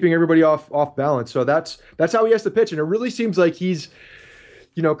 and was keeping everybody off balance. So that's how he has to pitch, and it really seems like he's,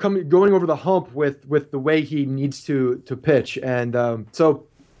 going over the hump with the way he needs to pitch, and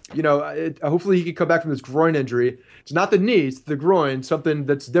hopefully he can come back from this groin injury. It's not the knee, it's the groin, something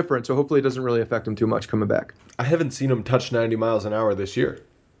that's different. So hopefully it doesn't really affect him too much coming back. I haven't seen him touch 90 miles an hour this year.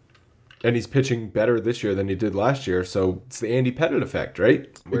 And he's pitching better this year than he did last year. So it's the Andy Pettit effect,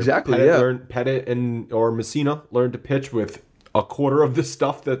 right? Where exactly, Pettit or Messina learned to pitch with a quarter of the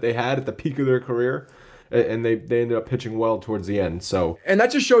stuff that they had at the peak of their career. And they ended up pitching well towards the end. And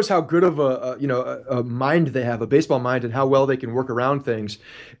that just shows how good of a mind they have, a baseball mind, and how well they can work around things.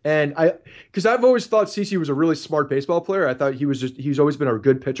 And because I've always thought CeCe was a really smart baseball player. I thought he's always been a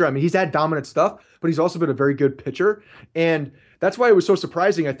good pitcher. I mean, he's had dominant stuff, but he's also been a very good pitcher. And that's why it was so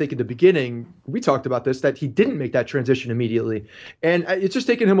surprising, I think, in the beginning, we talked about this, that he didn't make that transition immediately. And it's just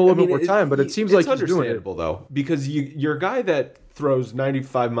taken him a little bit more time, but it seems like he's doing it. It's understandable, though, because you're a guy that throws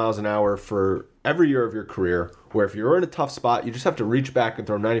 95 miles an hour for every year of your career, where if you're in a tough spot, you just have to reach back and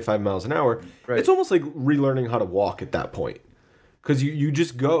throw 95 miles an hour. Right. It's almost like relearning how to walk at that point. Because you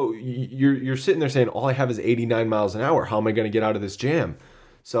just go, you're sitting there saying, all I have is 89 miles an hour. How am I going to get out of this jam?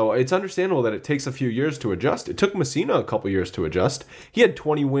 So it's understandable that it takes a few years to adjust. It took Messina a couple years to adjust. He had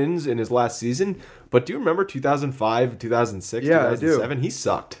 20 wins in his last season, but do you remember 2005, 2006, 2007? I do. He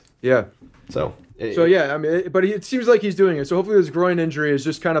sucked. Yeah. So yeah, I mean, but it seems like he's doing it. So hopefully this groin injury is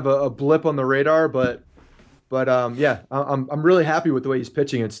just kind of a blip on the radar. But yeah, I'm really happy with the way he's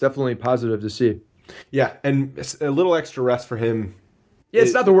pitching. It's definitely positive to see. Yeah, and a little extra rest for him. Yeah,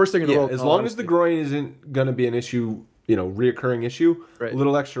 it's not the worst thing in the world. As long as the groin isn't going to be an issue, reoccurring issue, right. A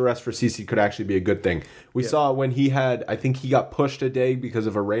little extra rest for CeCe could actually be a good thing. We saw when I think he got pushed a day because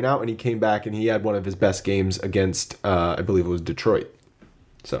of a rainout, and he came back and he had one of his best games against, I believe it was Detroit.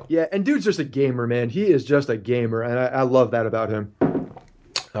 So yeah, and dude's just a gamer, man. He is just a gamer, and I love that about him.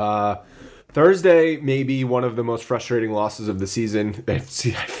 Thursday, maybe one of the most frustrating losses of the season. I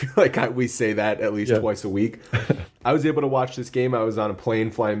feel like we say that at least twice a week. I was able to watch this game. I was on a plane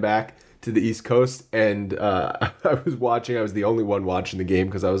flying back to the East Coast, and I was the only one watching the game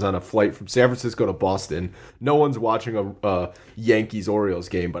because I was on a flight from San Francisco to Boston. No one's watching a Yankees-Orioles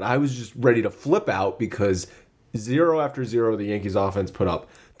game, but I was just ready to flip out because 0 after 0 the Yankees offense put up.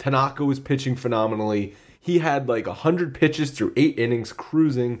 Tanaka was pitching phenomenally. He had like 100 pitches through 8 innings,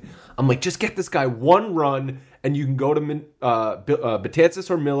 cruising. I'm like, just get this guy one run, and you can go to Betances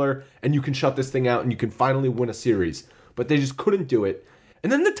or Miller, and you can shut this thing out, and you can finally win a series. But they just couldn't do it.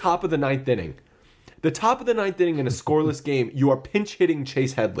 And then the top of the ninth inning in a scoreless game, you are pinch hitting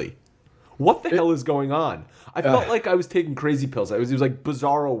Chase Headley. What the hell is going on? I felt like I was taking crazy pills. It was like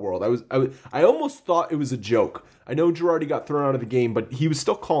Bizarro World. I almost thought it was a joke. I know Girardi got thrown out of the game, but he was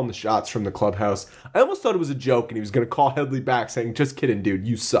still calling the shots from the clubhouse. I almost thought it was a joke, and he was going to call Headley back saying, just kidding, dude,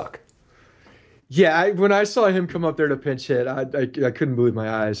 you suck. Yeah, when I saw him come up there to pinch hit, I couldn't believe my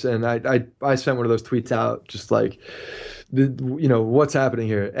eyes. And I sent one of those tweets out just like, what's happening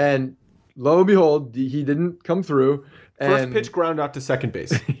here? And lo and behold, he didn't come through. First pitch ground out to second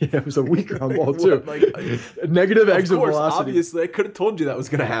base. Yeah, it was a weak ground ball, too. Negative exit velocity. Obviously, I could have told you that was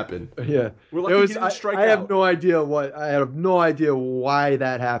going to happen. Yeah. We're lucky he didn't strike out. I have no idea why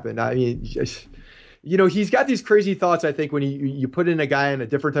that happened. I mean, he's got these crazy thoughts, I think, when you put in a guy in a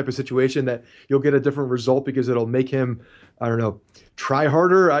different type of situation that you'll get a different result because it'll make him, I don't know, try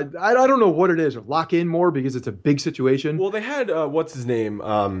harder. I don't know what it is, or lock in more because it's a big situation. Well, they had, what's his name?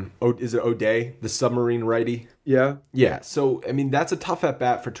 Is it O'Day, the submarine righty? Yeah. Yeah, so, I mean, that's a tough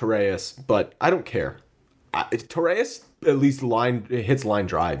at-bat for Torreyes, but I don't care. Torreyes at least hits line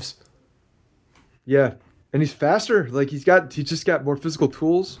drives. Yeah, and he's faster. Like, he's just got more physical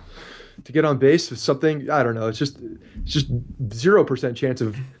tools to get on base with something. I don't know. It's just 0% chance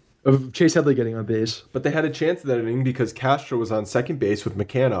of Chase Headley getting on base. But they had a chance of that inning because Castro was on second base with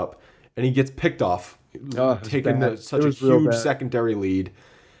McCann up, and he gets picked off, taking such a huge secondary lead.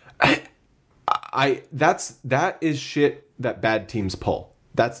 That is shit that bad teams pull.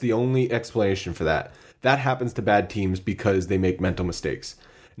 That's the only explanation for that. That happens to bad teams because they make mental mistakes.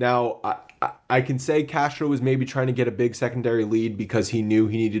 Now, I can say Castro was maybe trying to get a big secondary lead because he knew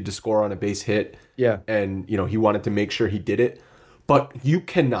he needed to score on a base hit. Yeah. And, he wanted to make sure he did it. But you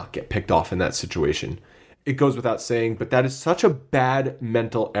cannot get picked off in that situation. It goes without saying, but that is such a bad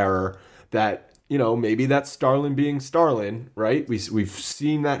mental error that, maybe that's Starlin being Starlin, right? We've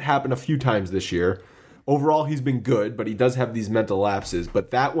seen that happen a few times this year. Overall, he's been good, but he does have these mental lapses. But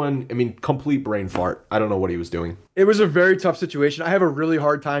that one, complete brain fart. I don't know what he was doing. It was a very tough situation. I have a really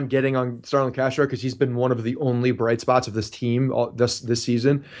hard time getting on Starlin Castro because he's been one of the only bright spots of this team this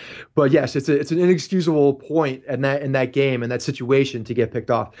season. But yes, it's an inexcusable point in that game and that situation to get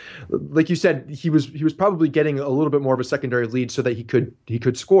picked off. Like you said, he was probably getting a little bit more of a secondary lead so that he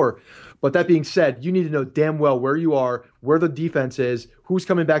could score. But that being said, you need to know damn well where you are, where the defense is, who's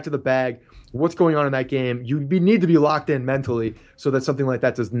coming back to the bag, what's going on in that game. You need to be locked in mentally so that something like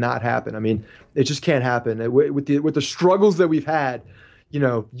that does not happen. It just can't happen. With the struggles that we've had,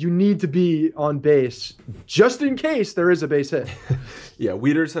 you need to be on base just in case there is a base hit. Yeah,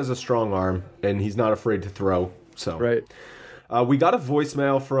 Wieters has a strong arm, and he's not afraid to throw. So right. We got a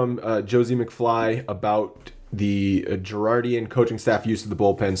voicemail from Josie McFly about the Girardian coaching staff use of the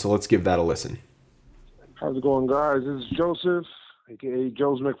bullpen, so let's give that a listen. How's it going, guys? This is Joseph, a.k.a.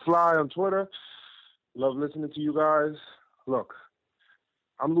 Joe's McFly on Twitter. Love listening to you guys. Look,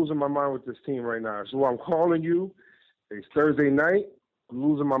 I'm losing my mind with this team right now. So I'm calling you. It's Thursday night. I'm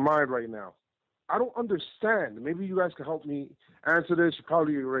losing my mind right now. I don't understand. Maybe you guys can help me answer this. You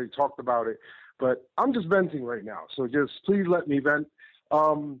probably already talked about it. But I'm just venting right now. So just please let me vent.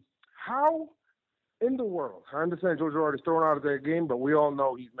 How in the world, I understand Joe Girardi is thrown out of that game, but we all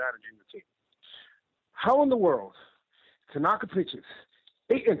know he's managing the team. How in the world Tanaka pitches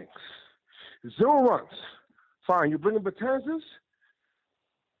 8 innings, 0 runs. Fine, you bring in Betances,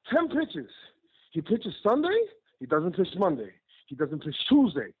 10 pitches. He pitches Sunday, he doesn't pitch Monday. He doesn't pitch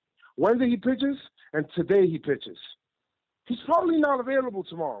Tuesday. Wednesday he pitches, and today he pitches. He's probably not available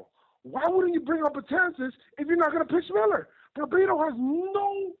tomorrow. Why wouldn't you bring up Betances if you're not going to pitch Miller? Barbato has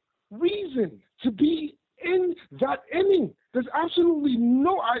no reason to be in that inning. There's absolutely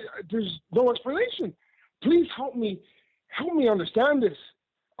there's no explanation. Please help me understand this.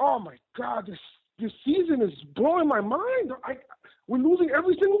 Oh my God, this season is blowing my mind. We're losing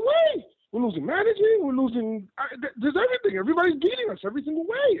every single way. We're losing managing. We're losing. There's everything. Everybody's beating us every single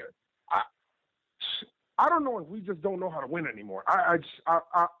way. I don't know if we just don't know how to win anymore. I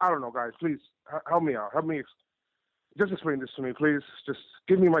don't know, guys. Please help me out. Help me. Just explain this to me, please. Just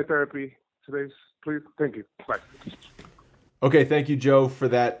give me my therapy today, please. Thank you. Bye. Okay, thank you, Joe, for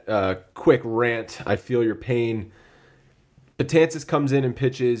that quick rant. I feel your pain. Betances comes in and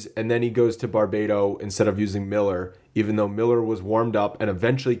pitches, and then he goes to Barbato instead of using Miller, even though Miller was warmed up and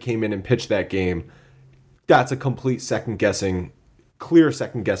eventually came in and pitched that game. That's a complete clear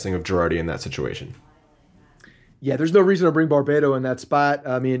second guessing of Girardi in that situation. Yeah, there's no reason to bring Barbato in that spot.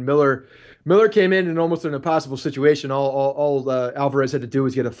 Miller came in almost an impossible situation. All Alvarez had to do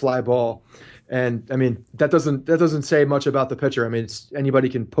was get a fly ball. And that doesn't say much about the pitcher. Anybody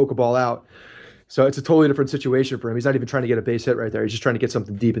can poke a ball out. So it's a totally different situation for him. He's not even trying to get a base hit right there. He's just trying to get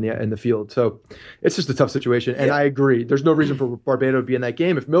something deep in the field. So it's just a tough situation. And I agree. There's no reason for Barbato to be in that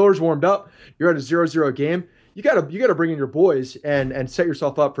game. If Miller's warmed up, you're at a 0-0 game. You gotta bring in your boys and set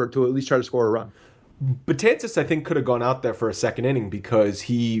yourself up to at least try to score a run. Betances, I think, could have gone out there for a second inning because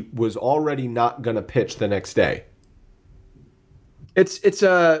he was already not going to pitch the next day.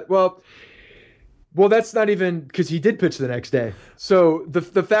 Well, that's not even because he did pitch the next day. So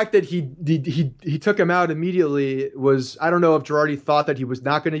the fact that he took him out immediately was, I don't know if Girardi thought that he was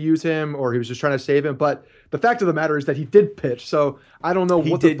not going to use him or he was just trying to save him. But the fact of the matter is that he did pitch. So I don't know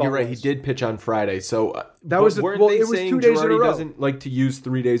what the thought You're right. was. He did pitch on Friday. So that was weren't they it was saying 2 days in a Girardi row. doesn't like to use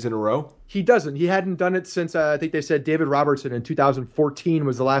 3 days in a row? He doesn't. He hadn't done it since I think they said David Robertson in 2014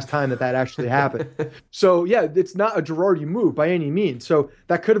 was the last time that actually happened. So yeah, it's not a Girardi move by any means. So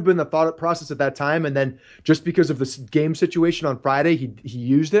that could have been the thought process at that time, and then just because of this game situation on Friday, he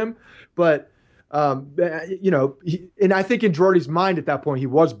used him. But and I think in Girardi's mind at that point he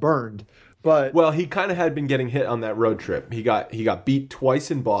was burned. But well, he kind of had been getting hit on that road trip. He got beat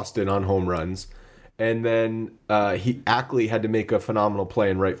twice in Boston on home runs. And then Ackley had to make a phenomenal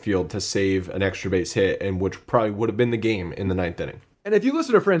play in right field to save an extra base hit, and which probably would have been the game in the 9th inning. And if you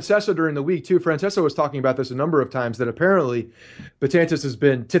listen to Francesa during the week, too, Francesa was talking about this a number of times, that apparently Betances has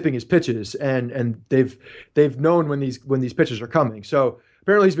been tipping his pitches, and they've known when these pitches are coming. So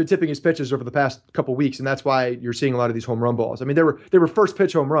apparently he's been tipping his pitches over the past couple weeks, and that's why you're seeing a lot of these home run balls. They were first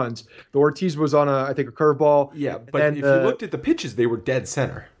pitch home runs. The Ortiz was on I think a curveball. Yeah, but if you looked at the pitches, they were dead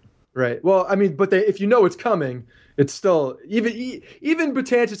center. Right. Well, I mean, but if you know it's coming, it's still even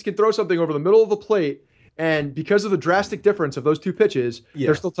Betances can throw something over the middle of the plate, and because of the drastic difference of those two pitches,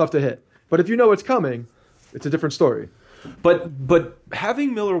 they're still tough to hit. But if you know it's coming, it's a different story. But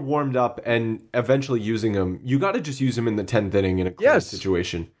having Miller warmed up and eventually using him, you got to just use him in the 10th inning in a close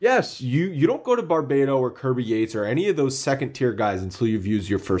situation. Yes. You don't go to Barbado or Kirby Yates or any of those second-tier guys until you've used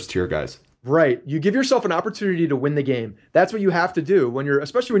your first-tier guys. Right. You give yourself an opportunity to win the game. That's what you have to do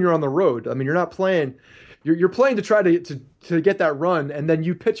especially when you're on the road. I mean, you're not playing. You're playing to try to get that run, and then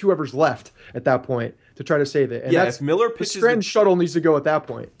you pitch whoever's left at that point to try to save it. And if Miller pitches, the Scranton shuttle needs to go at that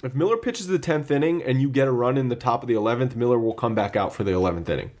point. If Miller pitches the 10th inning and you get a run in the top of the 11th, Miller will come back out for the 11th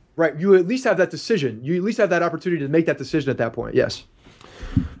inning. Right. You at least have that decision. You at least have that opportunity to make that decision at that point. Yes.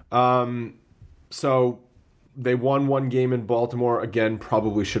 So they won one game in Baltimore. Again,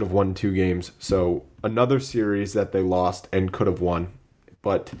 probably should have won 2 games. So another series that they lost and could have won.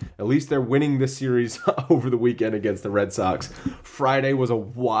 But at least they're winning this series over the weekend against the Red Sox. Friday was a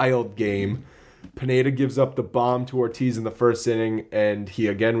wild game. Pineda gives up the bomb to Ortiz in the first inning, and he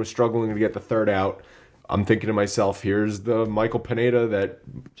again was struggling to get the third out. I'm thinking to myself, here's the Michael Pineda that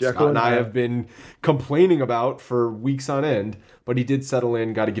Scott and I have been complaining about for weeks on end. But he did settle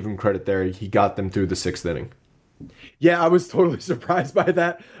in. Got to give him credit there. He got them through the 6th inning. Yeah, I was totally surprised by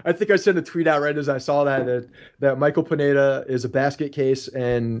that. I think I sent a tweet out right as I saw that Michael Pineda is a basket case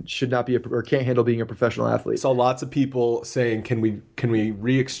and should not be or can't handle being a professional athlete. Saw lots of people saying, "Can we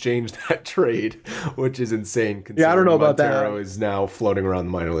re-exchange that trade?" Which is insane. Yeah, I don't know about Montero that. Is now floating around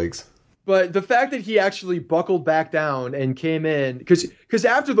the minor leagues. But the fact that he actually buckled back down and came in, because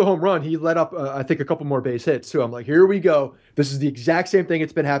after the home run, he let up, I think, a couple more base hits, too. I'm like, here we go. This is the exact same thing.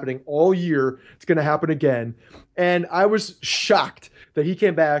 It's been happening all year. It's going to happen again. And I was shocked that he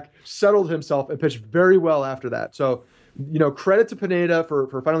came back, settled himself, and pitched very well after that. So, credit to Pineda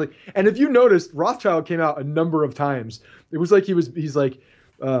for finally. And if you noticed, Rothschild came out a number of times. It was like he's like,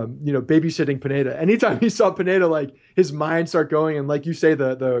 babysitting Pineda. Anytime he saw Pineda, like his mind start going, and like you say,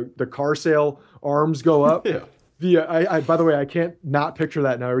 the car sale arms go up. Yeah. By the way, I can't not picture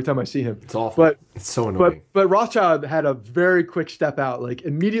that now every time I see him. It's awful. But it's so annoying. But Rothschild had a very quick step out. Like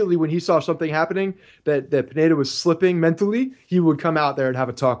immediately when he saw something happening that Pineda was slipping mentally, he would come out there and have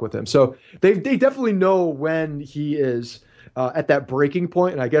a talk with him. So they definitely know when he is at that breaking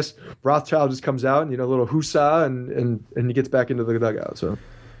point, and I guess Rothschild just comes out and a little husa and he gets back into the dugout. So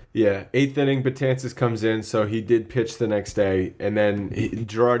yeah, 8th inning, Betances comes in, so he did pitch the next day, and then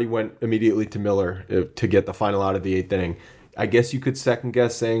Girardi went immediately to Miller to get the final out of the 8th inning. I guess you could second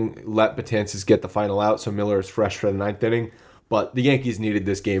guess saying let Betances get the final out so Miller is fresh for the 9th inning. But the Yankees needed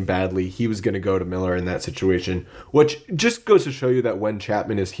this game badly. He was going to go to Miller in that situation, which just goes to show you that when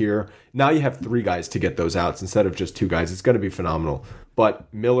Chapman is here, now you have 3 guys to get those outs instead of just 2 guys. It's going to be phenomenal. But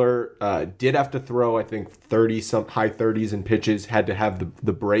Miller did have to throw, I think, high 30s in pitches, had to have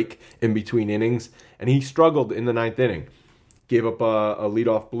the break in between innings, and he struggled in the 9th inning. Gave up a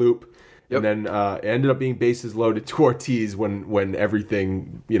leadoff bloop. Yep. And then ended up being bases loaded to Ortiz when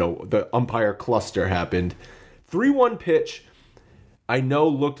everything, the umpire cluster happened. 3-1 pitch. I know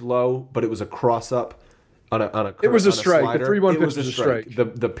looked low, but it was a cross-up on a It was a strike. Slider. The 3-1 pitch was a strike.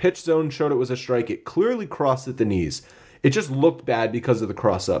 The pitch zone showed it was a strike. It clearly crossed at the knees. It just looked bad because of the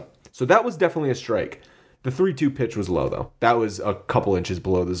cross-up. So that was definitely a strike. The 3-2 pitch was low, though. That was a couple inches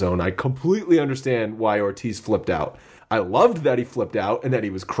below the zone. I completely understand why Ortiz flipped out. I loved that he flipped out and that he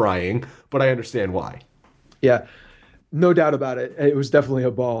was crying, but I understand why. Yeah. No doubt about it. It was definitely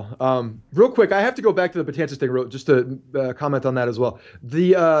a ball. Real quick, I have to go back to the Betances thing just to comment on that as well. In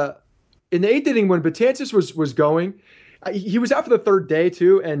the 8th inning, when Betances was going, he was out for the 3rd day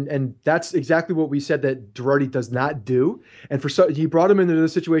too, and that's exactly what we said that Girardi does not do. And he brought him into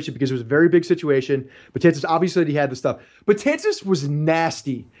this situation because it was a very big situation. Betances obviously he had the stuff. Betances was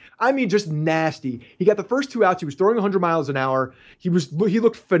nasty. I mean, just nasty. He got the first 2 outs. He was throwing 100 miles an hour. He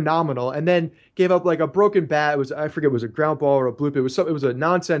looked phenomenal, and then gave up like a broken bat. I forget, it was a ground ball or a bloop. It was a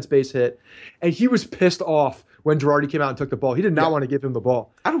nonsense base hit, and he was pissed off when Girardi came out and took the ball. He did not want to give him the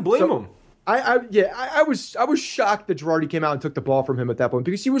ball. I don't blame him. I was shocked that Girardi came out and took the ball from him at that point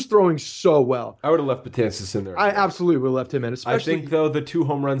because he was throwing so well. I would have left Betances in there. I absolutely would have left him in. Especially, I think, though, the 2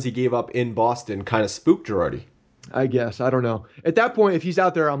 home runs he gave up in Boston kind of spooked Girardi. I guess. I don't know. At that point, if he's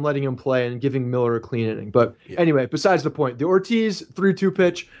out there, I'm letting him play and giving Miller a clean inning. But anyway, besides the point, the Ortiz 3-2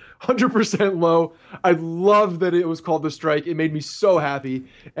 pitch, 100% low. I love that it was called the strike. It made me so happy.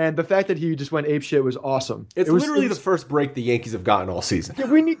 And the fact that he just went apeshit was awesome. It was literally the first break the Yankees have gotten all season. Can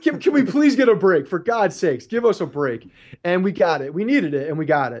we please get a break? For God's sakes, give us a break. And we got it. We needed it, and we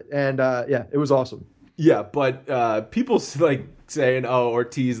got it. And it was awesome. Yeah, but people saying, "Oh,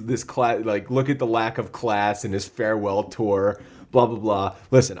 Ortiz, this class, like, look at the lack of class in his farewell tour." Blah blah blah.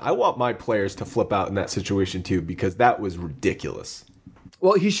 Listen, I want my players to flip out in that situation too because that was ridiculous.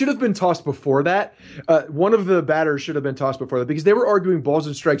 Well, he should have been tossed before that. One of the batters should have been tossed before that because they were arguing balls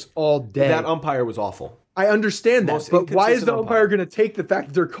and strikes all day. That umpire was awful. I understand that, but why is the umpire going to take the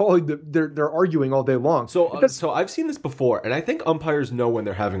fact that they're they're arguing all day long? So I've seen this before, and I think umpires know when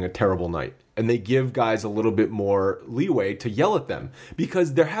they're having a terrible night, and they give guys a little bit more leeway to yell at them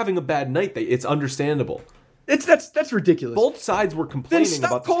because they're having a bad night. It's understandable. That's ridiculous. Both sides were complaining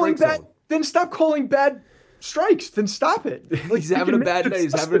about the strike zone. Then stop calling bad strikes. Then stop it. Like, he's having a bad day.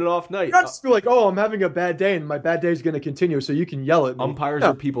 He's having an off night. You not just be like, oh, I'm having a bad day, and my bad day is going to continue, so you can yell at me. Umpires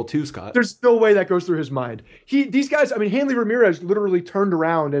are people too, Scott. There's no way that goes through his mind. These guys, I mean, Hanley Ramirez literally turned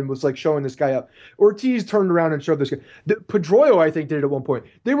around and was like showing this guy up. Ortiz turned around and showed this guy. Pedroia, I think, did it at one point.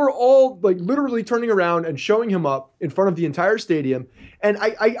 They were all like literally turning around and showing him up in front of the entire stadium. And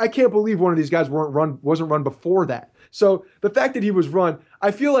I can't believe one of these guys wasn't run before that. So the fact that he was run, I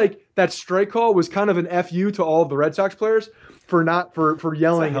feel like that strike call was kind of an FU to all of the Red Sox players for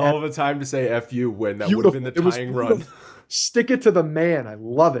yelling. It's a hell of a time to say FU when that would have been the tying run. Stick it to the man. I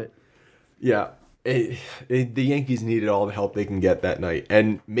love it. Yeah. The Yankees needed all the help they can get that night.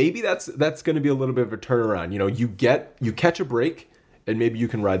 And maybe that's going to be a little bit of a turnaround. You know, you catch a break and maybe you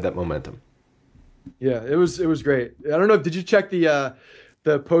can ride that momentum. Yeah, it was great. I don't know, did you check the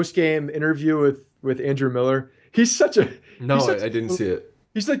post-game interview with Andrew Miller? I didn't see it.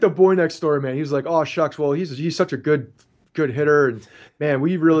 He's like the boy next door, man. He's like, oh shucks, well he's such a good hitter, and man,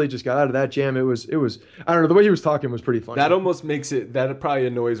 we really just got out of that jam. It was I don't know, the way he was talking was pretty funny. That almost makes it probably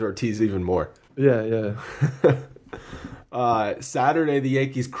annoys Ortiz even more. Yeah. Saturday, the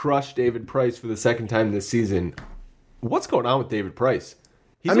Yankees crushed David Price for the second time this season. What's going on with David Price?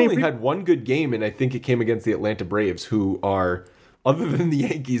 He's only had one good game, and I think it came against the Atlanta Braves, who are, other than the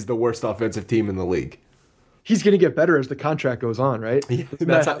Yankees, the worst offensive team in the league. He's going to get better as the contract goes on, right?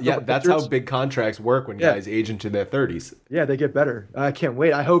 That's how big contracts work when guys age into their 30s. Yeah, they get better. I can't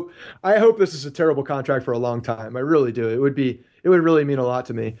wait. I hope this is a terrible contract for a long time. I really do. It would really mean a lot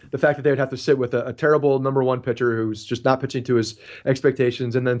to me. The fact that they would have to sit with a terrible number one pitcher who's just not pitching to his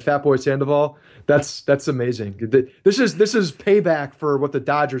expectations, and then Fat Boy Sandoval. That's amazing. This is payback for what the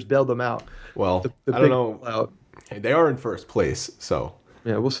Dodgers bailed them out. Well, I don't know. Hey, they are in first place, so.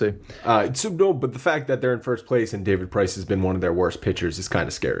 Yeah, we'll see. But the fact that they're in first place and David Price has been one of their worst pitchers is kind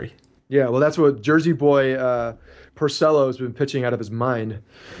of scary. Yeah, well, that's what Jersey boy Porcello has been pitching out of his mind.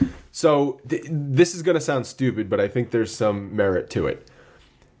 So this is going to sound stupid, but I think there's some merit to it.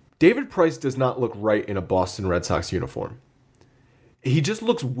 David Price does not look right in a Boston Red Sox uniform. He just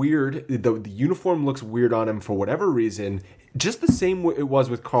looks weird. The uniform looks weird on him for whatever reason. Just the same way it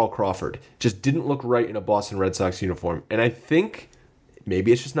was with Carl Crawford. Just didn't look right in a Boston Red Sox uniform. And I think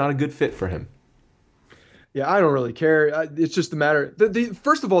maybe it's just not a good fit for him. Yeah, I don't really care. It's just a matter.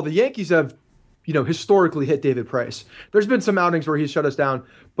 First of all, the Yankees have, historically hit David Price. There's been some outings where he's shut us down,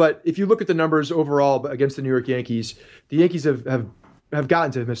 but if you look at the numbers overall against the New York Yankees, the Yankees have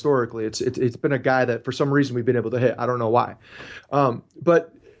gotten to him historically. It's been a guy that for some reason we've been able to hit. I don't know why,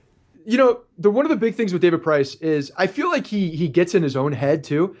 but. One of the big things with David Price is I feel like he gets in his own head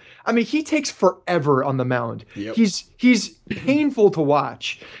too. I mean, he takes forever on the mound. Yep. He's painful to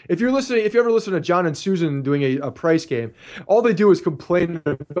watch. If you ever listen to John and Susan doing a Price game, all they do is complain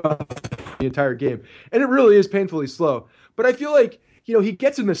about the entire game. And it really is painfully slow. But I feel like, he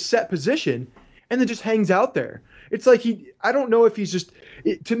gets in the set position and then just hangs out there. It's like I don't know if he's just,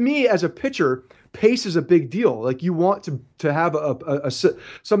 to me as a pitcher, pace is a big deal. Like you want to have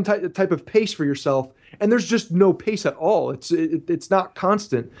some type of pace for yourself, and there's just no pace at all. It's not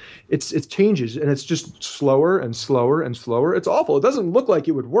constant. It changes, and it's just slower and slower and slower. It's awful. It doesn't look like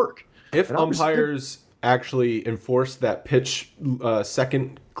it would work. If umpires actually enforce that pitch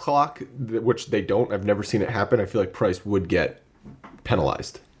second clock, which they don't, I've never seen it happen. I feel like Price would get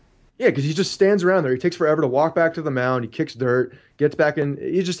penalized. Yeah, because he just stands around there. He takes forever to walk back to the mound. He kicks dirt, gets back in.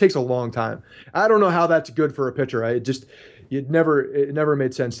 It just takes a long time. I don't know how that's good for a pitcher. It never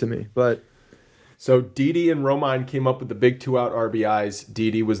made sense to me. But so Didi and Romine came up with the big 2-out RBIs.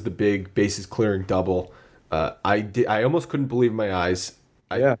 Didi was the big bases clearing double. I almost couldn't believe my eyes.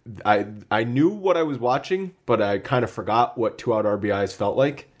 I knew what I was watching, but I kind of forgot what 2-out RBIs felt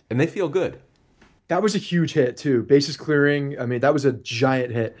like, and they feel good. That was a huge hit too. Bases clearing. I mean, that was a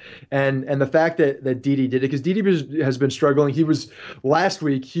giant hit. And the fact that Didi did it, because Didi has been struggling. He was last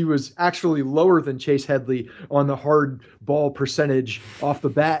week. He was actually lower than Chase Headley on the hard ball percentage off the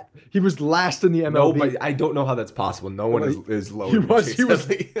bat. He was last in the MLB. No, but I don't know how that's possible. No one is lower.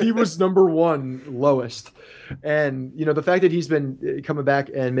 He was number one lowest. And the fact that he's been coming back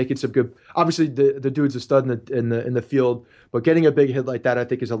and making some good. Obviously, the dude's a stud in the field, but getting a big hit like that, I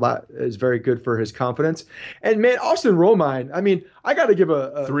think, is very good for his confidence. And man, Austin Romine. I mean, I got to give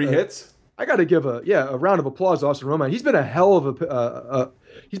a 3 hits. I got to give a round of applause to Austin Romine. He's been a hell of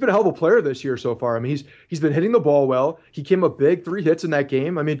a player this year so far. I mean, he's been hitting the ball well. He came up big, 3 hits in that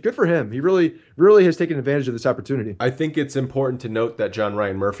game. I mean, good for him. He really has taken advantage of this opportunity. I think it's important to note that John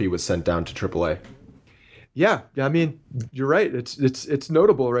Ryan Murphy was sent down to AAA. Yeah, I mean, you're right. It's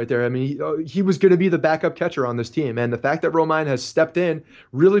notable right there. I mean, he was going to be the backup catcher on this team, and the fact that Romine has stepped in,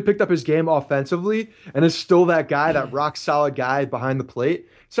 really picked up his game offensively, and is still that guy, that rock solid guy behind the plate,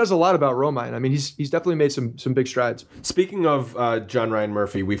 says a lot about Romine. I mean, he's definitely made some big strides. Speaking of John Ryan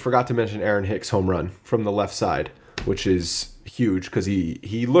Murphy, we forgot to mention Aaron Hicks' home run from the left side, which is huge because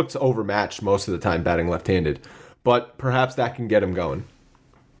he looked overmatched most of the time batting left-handed, but perhaps that can get him going.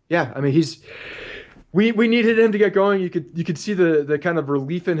 Yeah, I mean, We needed him to get going. You could see the kind of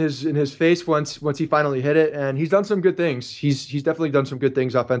relief in his face once he finally hit it, and he's done some good things. He's definitely done some good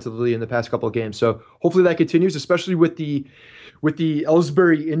things offensively in the past couple of games. So hopefully that continues, especially with the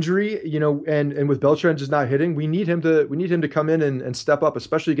Ellsbury injury, and with Beltran just not hitting. We need him to come in and step up,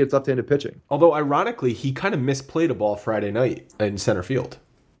 especially against left-handed pitching. Although ironically, he kind of misplayed a ball Friday night in center field.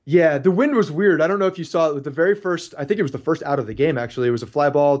 Yeah, the wind was weird. I don't know if you saw it with the very first, I think it was the first out of the game, actually. It was a fly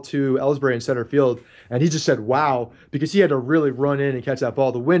ball to Ellsbury in center field, and he just said, wow, because he had to really run in and catch that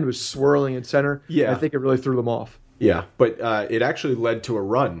ball. The wind was swirling in center. Yeah. I think it really threw them off. Yeah, but it actually led to a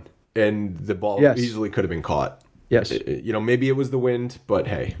run, and the ball easily could have been caught. Yes. Maybe it was the wind, but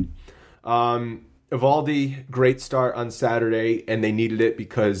hey. Evaldi, great start on Saturday, and they needed it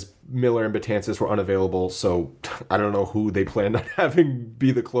because Miller and Betances were unavailable, so I don't know who they planned on having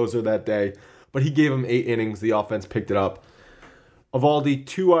be the closer that day, but he gave them 8 innings. The offense picked it up. Evaldi,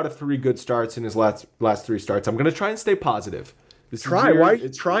 2 out of 3 good starts in his last 3 starts. I'm going to try and stay positive. Why are you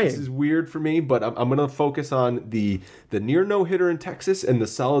trying? This is weird for me, but I'm going to focus on the near no-hitter in Texas and the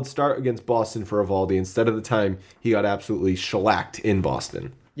solid start against Boston for Evaldi instead of the time he got absolutely shellacked in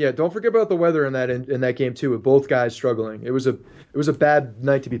Boston. Yeah, don't forget about the weather in that game too, with both guys struggling. It was a bad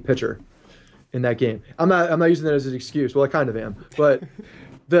night to be pitcher in that game. I'm not using that as an excuse. Well, I kind of am, but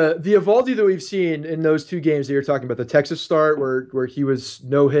the Evaldi that we've seen in those 2 games that you're talking about, the Texas start where he was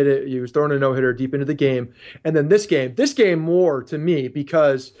he was throwing a no-hitter deep into the game, and then this game more to me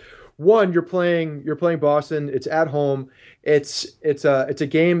because one, you're playing Boston. It's at home. It's a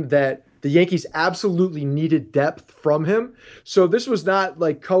game that the Yankees absolutely needed depth from him. So this was not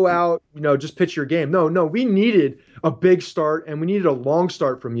like go out, just pitch your game. No, we needed a big start and we needed a long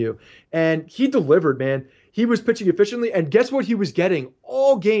start from you. And he delivered, man. He was pitching efficiently. And guess what he was getting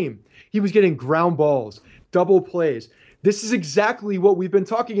all game? He was getting ground balls, double plays. This is exactly what we've been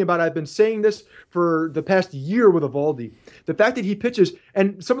talking about. I've been saying this for the past year with Evaldi. The fact that he pitches,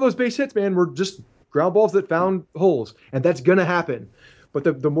 and some of those base hits, man, were just ground balls that found holes. And that's going to happen. But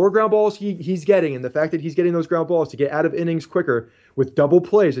the more ground balls he's getting, and the fact that he's getting those ground balls to get out of innings quicker with double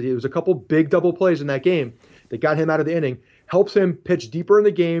plays, there was a couple big double plays in that game that got him out of the inning, helps him pitch deeper in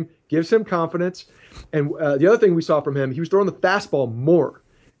the game, gives him confidence. And the other thing we saw from him, he was throwing the fastball more,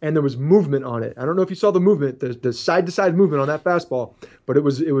 and there was movement on it. I don't know if you saw the movement, the side-to-side movement on that fastball, but it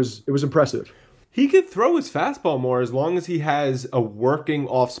was impressive. He could throw his fastball more as long as he has a working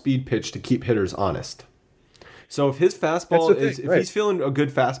off-speed pitch to keep hitters honest. So if his fastball he's feeling a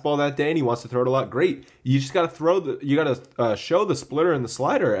good fastball that day and he wants to throw it a lot, great. You just got to show the splitter and the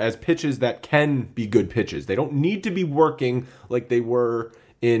slider as pitches that can be good pitches. They don't need to be working like they were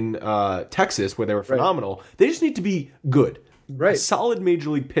in Texas where they were phenomenal. Right. They just need to be good. Right. Solid major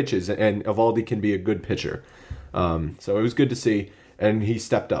league pitches, and Evaldi can be a good pitcher. So it was good to see, and he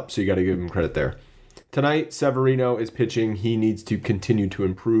stepped up, so you got to give him credit there. Tonight, Severino is pitching. He needs to continue to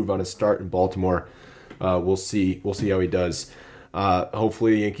improve on his start in Baltimore. We'll see how he does.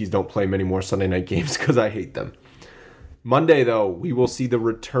 Hopefully the Yankees don't play many more Sunday night games because I hate them. Monday, though, we will see the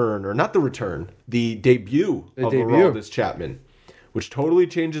debut of Aroldis Chapman, which totally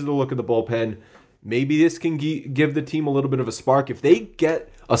changes the look of the bullpen. Maybe this can give the team a little bit of a spark. If they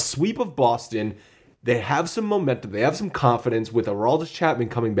get a sweep of Boston, they have some momentum, they have some confidence with Aroldis Chapman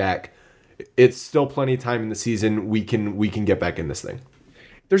coming back. It's still plenty of time in the season. We can get back in this thing.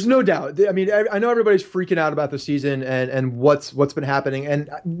 There's no doubt. I mean, I know everybody's freaking out about the season and what's been happening. And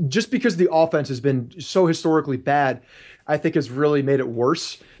just because the offense has been so historically bad, I think has really made it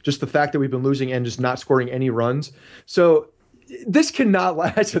worse. Just the fact that we've been losing and just not scoring any runs. So this cannot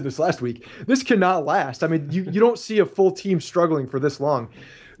last. I said this last week. This cannot last. I mean, you don't see a full team struggling for this long.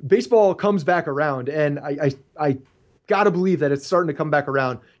 Baseball comes back around, and I got to believe that it's starting to come back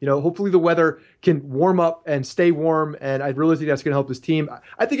around. Hopefully the weather can warm up and stay warm, and I really think that's going to help this team.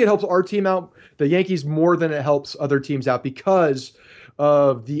 I think it helps our team out, the Yankees, more than it helps other teams out because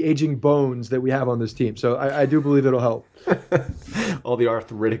of the aging bones that we have on this team. So I do believe it'll help. All the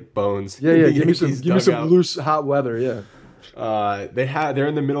arthritic bones. Yeah. Give me some loose, hot weather. Yeah. They're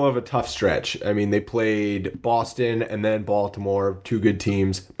in the middle of a tough stretch. I mean, they played Boston and then Baltimore, two good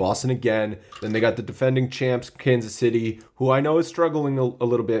teams. Boston again. Then they got the defending champs, Kansas City, who I know is struggling a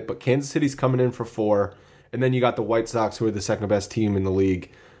little bit, but Kansas City's coming in for 4. And then you got the White Sox, who are the second best team in the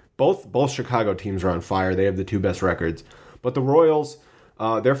league. Both Chicago teams are on fire. They have the 2 best records. But the Royals,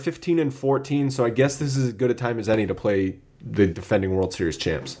 they're 15-14, so I guess this is as good a time as any to play the defending World Series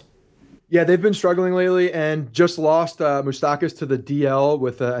champs. Yeah, they've been struggling lately and just lost Moustakas to the DL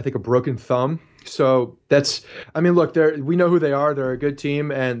with, I think, a broken thumb. So look, we know who they are. They're a good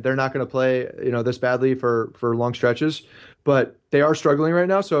team, and they're not going to play, this badly for long stretches. But they are struggling right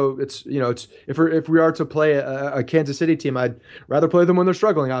now. So it's if we are to play a Kansas City team, I'd rather play them when they're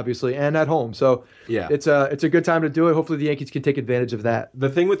struggling, obviously, and at home. So yeah, it's a good time to do it. Hopefully the Yankees can take advantage of that. The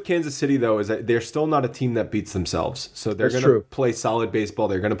thing with Kansas City, though, is that they're still not a team that beats themselves. So they're going to play solid baseball.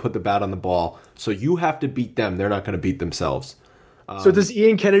 They're going to put the bat on the ball. So you have to beat them. They're not going to beat themselves. So does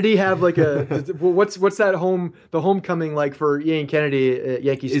Ian Kennedy have like what's that the homecoming like for Ian Kennedy at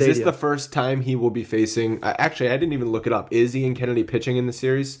Yankee Stadium? Is this the first time he will be facing? Actually, I didn't even look it up. Is Ian Kennedy pitching in the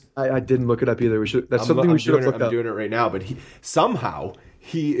series? I didn't look it up either. That's something we should have looked up. I'm doing it right now, but he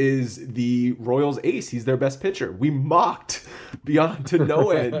is the Royals ace. He's their best pitcher. We mocked beyond to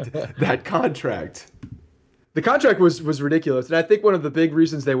no end that contract. The contract was ridiculous, and I think one of the big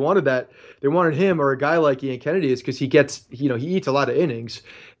reasons they wanted him or a guy like Ian Kennedy is because he eats a lot of innings,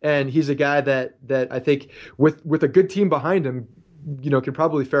 and he's a guy that I think with a good team behind him, can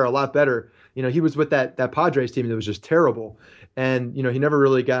probably fare a lot better. He was with that Padres team that was just terrible, and he never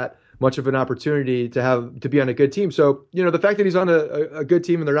really got much of an opportunity to be on a good team. So the fact that he's on a good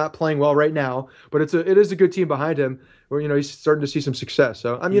team and they're not playing well right now, but it is a good team behind him where he's starting to see some success.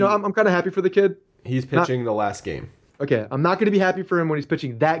 So I'm kind of happy for the kid. He's pitching the last game. Okay, I'm not going to be happy for him when he's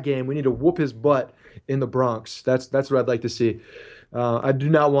pitching that game. We need to whoop his butt in the Bronx. That's what I'd like to see. I do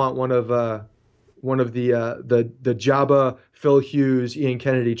not want one of the Jabba, Phil Hughes, Ian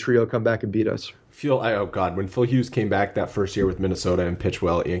Kennedy trio come back and beat us. When Phil Hughes came back that first year with Minnesota and pitched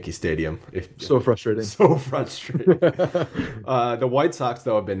well at Yankee Stadium. So frustrating. So frustrating. The White Sox,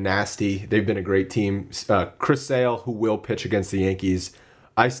 though, have been nasty. They've been a great team. Chris Sale, who will pitch against the Yankees,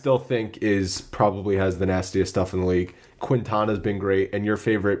 I still think probably has the nastiest stuff in the league. Quintana's been great, and your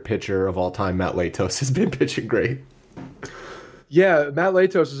favorite pitcher of all time, Matt Latos, has been pitching great. Yeah, Matt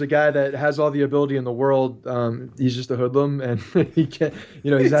Latos is a guy that has all the ability in the world. He's just a hoodlum, and he can't.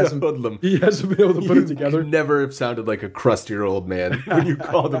 He's a hoodlum. He hasn't been able to put it together. You never have sounded like a crustier old man when you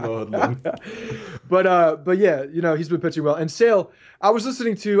called him a hoodlum. But yeah, he's been pitching well. And Sale, I was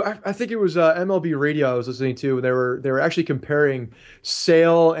listening to, I think it was MLB Radio I was listening to, and they were actually comparing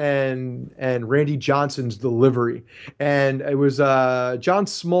Sale and Randy Johnson's delivery, and it was John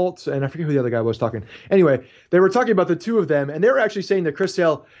Smoltz, and I forget who the other guy was talking. Anyway, they were talking about the two of them, and they were actually saying that Chris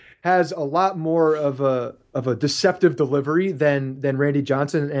Sale has a lot more of a deceptive delivery than Randy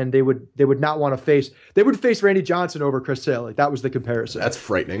Johnson, and they would not want to face Randy Johnson over Chris Sale. Like, that was the comparison. That's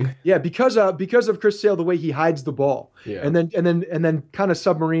frightening. Yeah, because of Chris Sale, the way he hides the ball, and then kind of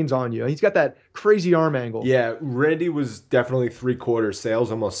submarines on you. He's got that crazy arm angle. Yeah, Randy was definitely 3/4.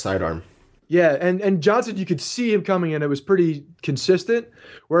 Sale's almost sidearm. Yeah, and Johnson, you could see him coming in. It was pretty consistent,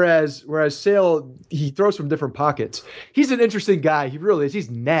 whereas Sale, he throws from different pockets. He's an interesting guy. He really is. He's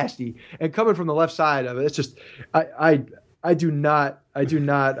nasty. And coming from the left side of it, it's just I do not.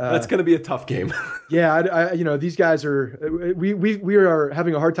 That's going to be a tough game. Yeah, these guys are. We are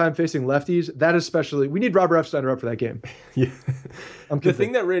having a hard time facing lefties. That especially, we need Robert Epsteiner up for that game. Yeah. The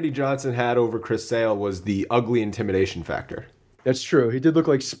thing that Randy Johnson had over Chris Sale was the ugly intimidation factor. That's true. He did look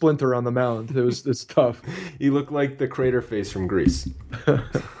like Splinter on the mound. It's tough. He looked like the crater face from Grease. All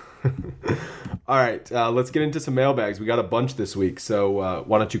right, let's get into some mailbags. We got a bunch this week, so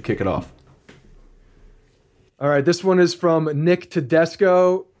why don't you kick it off? All right, this one is from Nick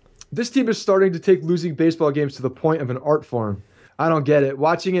Tedesco. This team is starting to take losing baseball games to the point of an art form. I don't get it.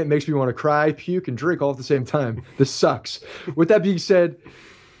 Watching it makes me want to cry, puke, and drink all at the same time. This sucks. With that being said,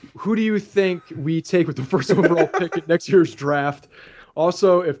 who do you think we take with the first overall pick in next year's draft?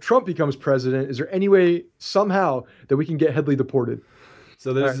 Also, if Trump becomes president, is there any way somehow that we can get Headley deported?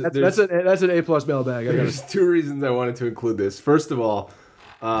 So That's an A+ mailbag. There's two reasons I wanted to include this. First of all,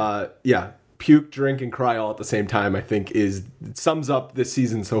 puke, drink, and cry all at the same time, I think sums up this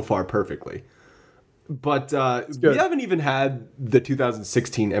season so far perfectly. But we haven't even had the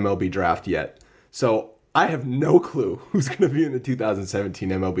 2016 MLB draft yet. So I have no clue who's going to be in the 2017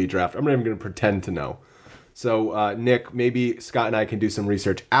 MLB draft. I'm not even going to pretend to know. So, Nick, maybe Scott and I can do some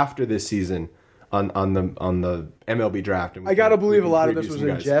research after this season on the MLB draft. And I got to believe a lot of this was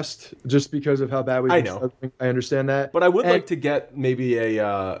in jest just because of how bad we've been struggling. I understand that. But I would like to get maybe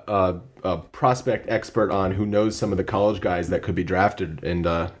a prospect expert on who knows some of the college guys that could be drafted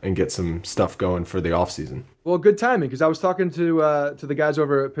and get some stuff going for the offseason. Well, good timing, because I was talking to the guys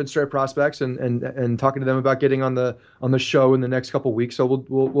over at Pinstripe Prospects and talking to them about getting on the show in the next couple weeks. So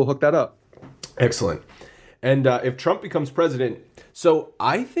we'll hook that up. Excellent. And if Trump becomes president, so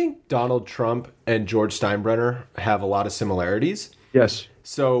I think Donald Trump and George Steinbrenner have a lot of similarities. Yes.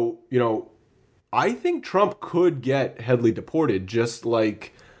 So, I think Trump could get Headley deported, just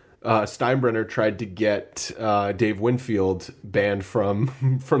like Steinbrenner tried to get Dave Winfield banned from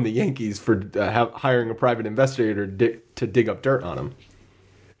the Yankees for hiring a private investigator to dig up dirt on him.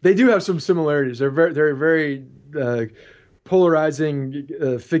 They do have some similarities. They're very polarizing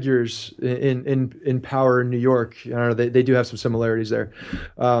figures in power in New York. I don't know. They do have some similarities there.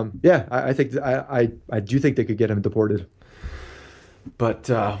 I think I do think they could get him deported. But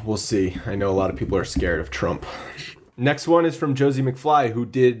we'll see. I know a lot of people are scared of Trump. Next one is from Josie McFly,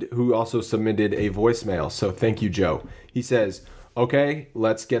 who also submitted a voicemail. So thank you, Joe. He says, "Okay,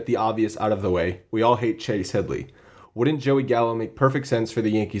 let's get the obvious out of the way. We all hate Chase Headley. Wouldn't Joey Gallo make perfect sense for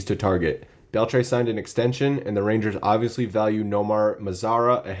the Yankees to target? Beltre signed an extension, and the Rangers obviously value Nomar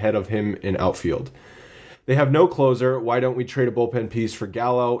Mazara ahead of him in outfield. They have no closer. Why don't we trade a bullpen piece for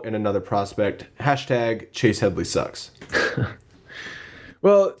Gallo and another prospect? # Chase Headley sucks."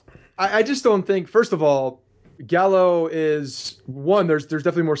 Well, I just don't think, first of all, Gallo is one. There's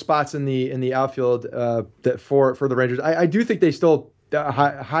definitely more spots in the outfield that for the Rangers. I do think they still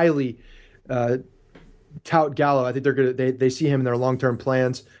highly tout Gallo. I think they see him in their long-term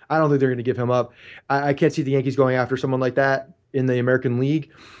plans. I don't think they're gonna give him up. I can't see the Yankees going after someone like that in the American League.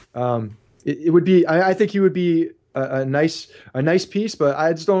 It would be. I think he would be a nice piece, but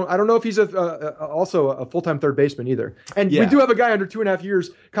I don't know if he's also a full-time third baseman either. And we do have a guy under 2.5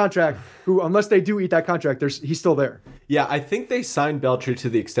 years contract who, unless they do eat that contract, he's still there. Yeah, I think they signed Beltre to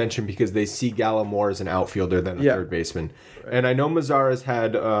the extension because they see Gallo more as an outfielder than a third baseman. Right. And I know Mazara's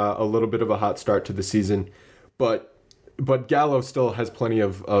had a little bit of a hot start to the season, but Gallo still has plenty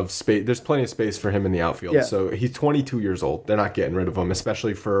of space. There's plenty of space for him in the outfield. Yeah. So he's 22 years old. They're not getting rid of him,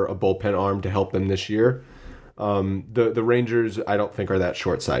 especially for a bullpen arm to help them this year. The Rangers, I don't think, are that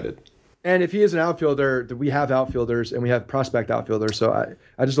short-sighted. And if he is an outfielder, we have outfielders and we have prospect outfielders, so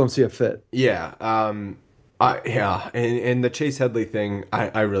I just don't see a fit. Yeah. And the Chase Headley thing,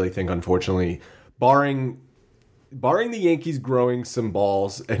 I really think, unfortunately, barring the Yankees growing some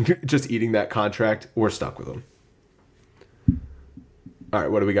balls and just eating that contract, we're stuck with them. All right,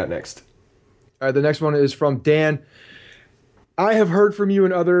 what do we got next? All right, the next one is from Dan. I have heard from you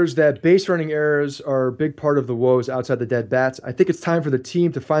and others that base running errors are a big part of the woes outside the dead bats. I think it's time for the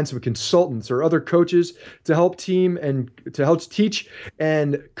team to find some consultants or other coaches to help teach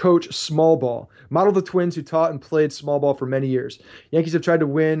and coach small ball. Model the Twins, who taught and played small ball for many years. Yankees have tried to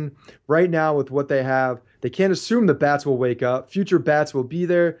win right now with what they have. They can't assume the bats will wake up. Future bats will be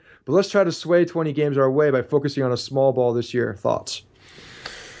there, but let's try to sway 20 games our way by focusing on a small ball this year. Thoughts?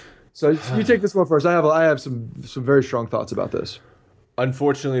 So you take this one first. I have some very strong thoughts about this.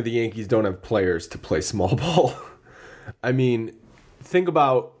 Unfortunately, the Yankees don't have players to play small ball. I mean, think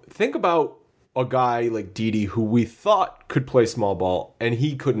about a guy like Didi who we thought could play small ball, and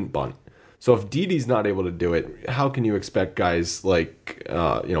he couldn't bunt. So if Didi's not able to do it, how can you expect guys like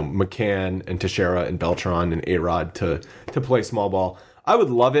McCann and Teixeira and Beltran and A-Rod to play small ball? I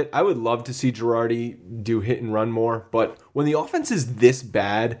would love it. I would love to see Girardi do hit and run more, but when the offense is this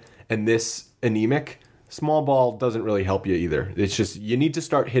bad and this anemic, small ball doesn't really help you either. It's just you need to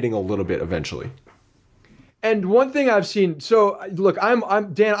start hitting a little bit eventually. And one thing I've seen, so look,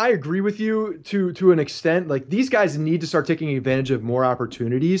 I'm Dan, I agree with you to an extent. Like, these guys need to start taking advantage of more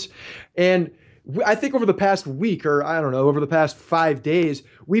opportunities. And I think over the past week, or I don't know, over the past 5 days,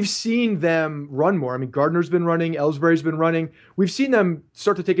 we've seen them run more. I mean, Gardner's been running, Ellsbury's been running. We've seen them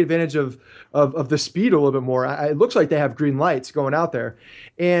start to take advantage of the speed a little bit more. It looks like they have green lights going out there.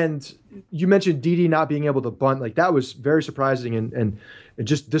 And you mentioned Didi not being able to bunt. Like, that was very surprising and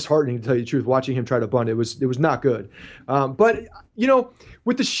just disheartening, to tell you the truth. Watching him try to bunt, it was not good. But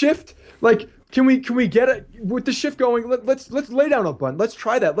with the shift, like, can we get it with the shift going? Let's lay down a bunt. Let's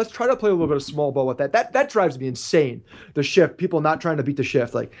try that. Let's try to play a little bit of small ball with that. That drives me insane. The shift, people not trying to beat the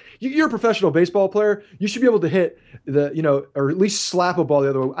shift. Like, you're a professional baseball player. You should be able to hit or at least slap a ball the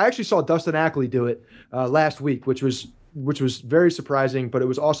other way. I actually saw Dustin Ackley do it last week, which was very surprising, but it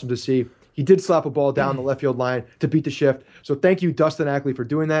was awesome to see. He did slap a ball down the left field line to beat the shift. So thank you, Dustin Ackley, for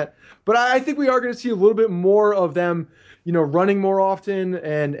doing that. But I think we are going to see a little bit more of them, running more often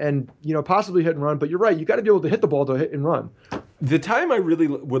and possibly hit and run. But you're right. You got to be able to hit the ball to hit and run. The time I really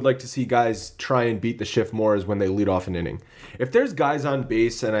would like to see guys try and beat the shift more is when they lead off an inning. If there's guys on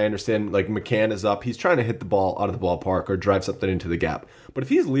base, and I understand, like, McCann is up, he's trying to hit the ball out of the ballpark or drive something into the gap. But if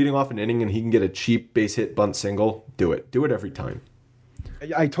he's leading off an inning and he can get a cheap base hit bunt single, do it. Do it every time.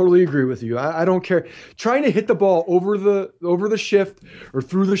 I totally agree with you. I don't care. Trying to hit the ball over the shift or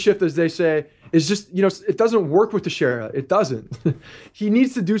through the shift, as they say, is just, it doesn't work with Teixeira. It doesn't. He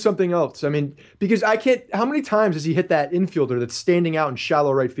needs to do something else. I mean, because how many times has he hit that infielder that's standing out in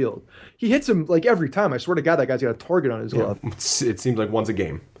shallow right field? He hits him like every time. I swear to God, that guy's got a target on his glove. It seems like once a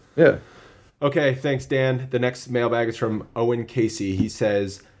game. Yeah. Okay, thanks, Dan. The next mailbag is from Owen Casey. He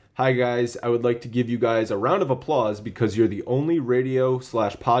says, "Hi, guys. I would like to give you guys a round of applause because you're the only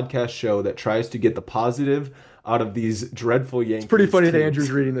radio/podcast show that tries to get the positive out of these dreadful Yankees." It's pretty funny teams. that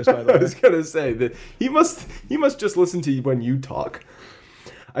Andrew's reading this, by the way. I was going to say that he must just listen to you when you talk.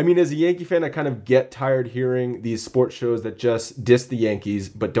 I mean, as a Yankee fan, I kind of get tired hearing these sports shows that just diss the Yankees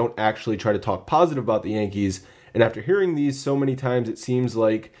but don't actually try to talk positive about the Yankees. And after hearing these so many times, it seems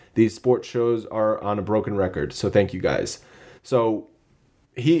like these sports shows are on a broken record. So thank you, guys. So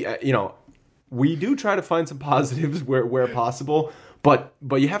we do try to find some positives where possible, but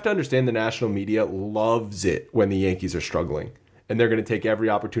you have to understand the national media loves it when the Yankees are struggling, and they're going to take every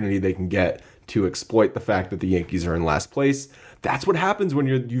opportunity they can get to exploit the fact that the Yankees are in last place. That's what happens when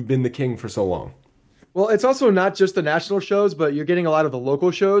you've been the king for so long. Well, it's also not just the national shows, but you're getting a lot of the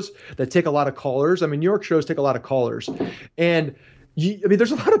local shows that take a lot of callers. I mean, New York shows take a lot of callers, and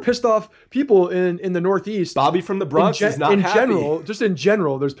there's a lot of pissed off people in the Northeast. Bobby from the Bronx is not happy. In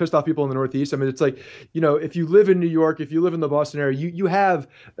general, there's pissed off people in the Northeast. I mean, it's like, if you live in New York, if you live in the Boston area, you have,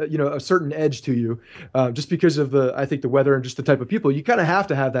 a certain edge to you, just because of I think the weather and just the type of people. You kind of have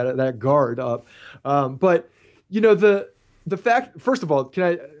to have that guard up. But the fact, first of all,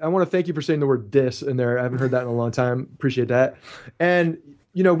 I want to thank you for saying the word diss in there. I haven't heard that in a long time. Appreciate that. And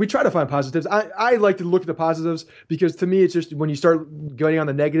we try to find positives. I like to look at the positives because to me, it's just when you start going on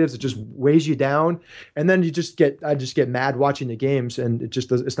the negatives, it just weighs you down. And then I just get mad watching the games, and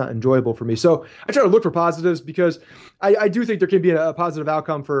it's not enjoyable for me. So I try to look for positives because I do think there can be a positive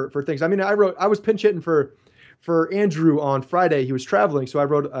outcome for things. I mean, I was pinch hitting for Andrew on Friday. He was traveling, so I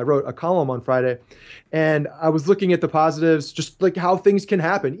wrote a column on Friday, and I was looking at the positives, just like how things can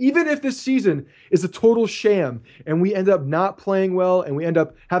happen. Even if this season is a total sham and we end up not playing well and we end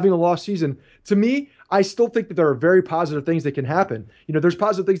up having a lost season, to me, I still think that there are very positive things that can happen. There's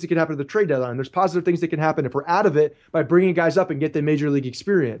positive things that can happen at the trade deadline. There's positive things that can happen if we're out of it by bringing guys up and get the major league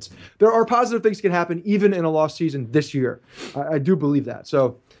experience. There are positive things that can happen even in a lost season this year. I do believe that.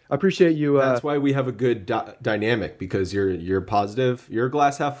 So I appreciate you. That's why we have a good dynamic, because you're positive. You're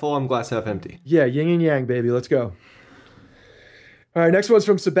glass half full. I'm glass half empty. Yeah, yin and yang, baby. Let's go. All right, next one's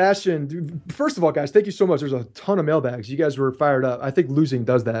from Sebastian. Dude, first of all, guys, thank you so much. There's a ton of mailbags. You guys were fired up. I think losing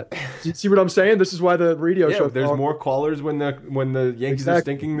does that. You see what I'm saying? This is why the radio show. There's more callers when the Yankees are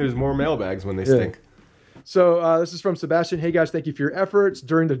stinking. There's more mailbags when they stink. So this is from Sebastian. Hey guys, thank you for your efforts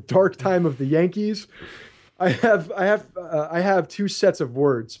during the dark time of the Yankees. I have two sets of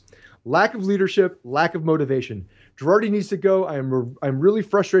words: lack of leadership, lack of motivation. Girardi needs to go. I'm really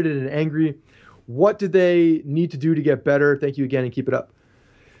frustrated and angry. What do they need to do to get better? Thank you again, and keep it up.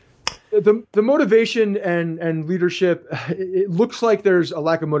 The motivation and leadership, it looks like there's a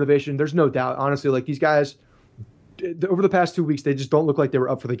lack of motivation. There's no doubt, honestly. Like, these guys, over the past 2 weeks, they just don't look like they were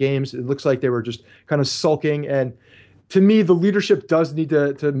up for the games. It looks like they were just kind of sulking. And to me, the leadership does need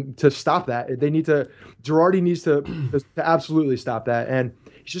to stop that. Girardi needs to absolutely stop that. And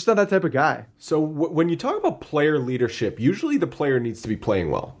he's just not that type of guy. So when you talk about player leadership, usually the player needs to be playing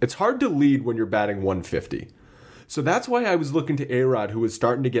well. It's hard to lead when you're batting 150. So that's why I was looking to A-Rod, who was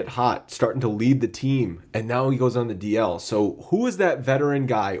starting to get hot, starting to lead the team, and now he goes on the DL. So who is that veteran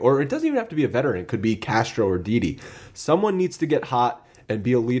guy? Or it doesn't even have to be a veteran. It could be Castro or Didi. Someone needs to get hot and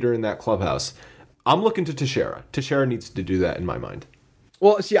be a leader in that clubhouse. I'm looking to Teixeira. Teixeira needs to do that in my mind.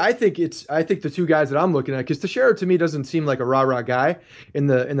 Well, see, I think the two guys that I'm looking at, because Teixeira to me doesn't seem like a rah-rah guy in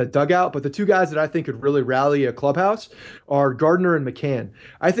the dugout, but the two guys that I think could really rally a clubhouse are Gardner and McCann.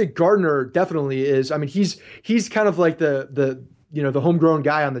 I think Gardner definitely is. I mean, he's kind of like the homegrown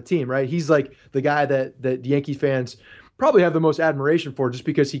guy on the team, right? He's like the guy that the Yankee fans probably have the most admiration for just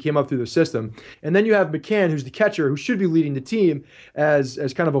because he came up through the system. And then you have McCann, who's the catcher, who should be leading the team as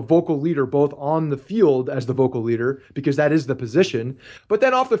kind of a vocal leader, both on the field as the vocal leader, because that is the position. But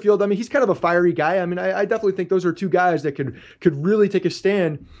then off the field, I mean, he's kind of a fiery guy. I mean, I definitely think those are two guys that could really take a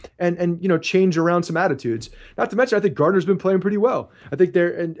stand and change around some attitudes. Not to mention, I think Gardner's been playing pretty well. I think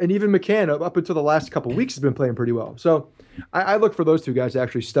and even McCann up until the last couple of weeks has been playing pretty well. So I look for those two guys to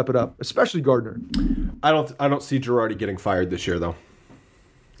actually step it up, especially Gardner. I don't see Girardi getting fired this year, though.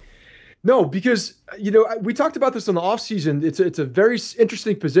 No, because we talked about this in the offseason. It's a very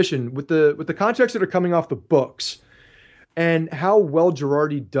interesting position with the contracts that are coming off the books and how well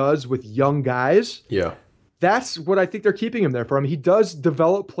Girardi does with young guys. Yeah, that's what I think they're keeping him there for. I mean, he does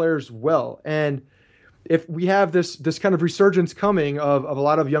develop players well, and if we have this kind of resurgence coming of a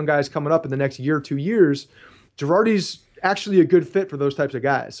lot of young guys coming up in the next year, 2 years, Girardi's actually a good fit for those types of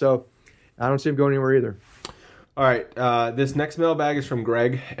guys. So I don't see him going anywhere either. All right, this next mailbag is from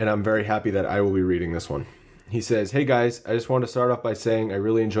Greg, and I'm very happy that I will be reading this one. He says, "Hey guys, I just want to start off by saying I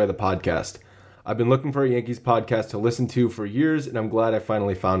really enjoy the podcast. I've been looking for a Yankees podcast to listen to for years, and I'm glad I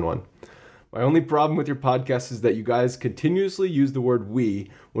finally found one. My only problem with your podcast is that you guys continuously use the word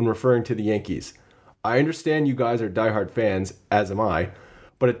we when referring to the Yankees. I understand you guys are diehard fans, as am I,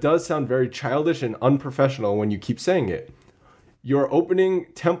 but it does sound very childish and unprofessional when you keep saying it. Your opening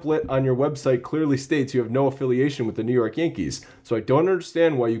template on your website clearly states you have no affiliation with the New York Yankees, so I don't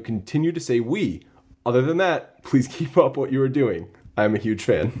understand why you continue to say we. Other than that, please keep up what you are doing. I'm a huge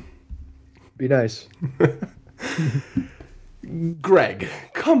fan." Be nice. Greg,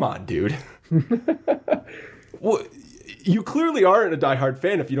 come on, dude. Well, you clearly aren't a diehard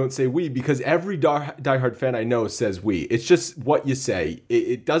fan if you don't say we, because every diehard fan I know says we. It's just what you say.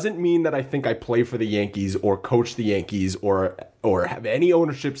 It doesn't mean that I think I play for the Yankees or coach the Yankees or have any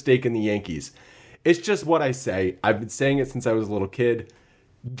ownership stake in the Yankees. It's just what I say. I've been saying it since I was a little kid.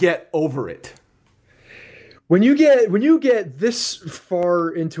 Get over it. When you get this far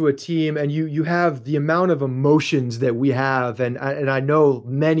into a team and you have the amount of emotions that we have, and I know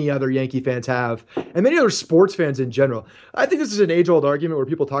many other Yankee fans have, and many other sports fans in general, I think this is an age-old argument where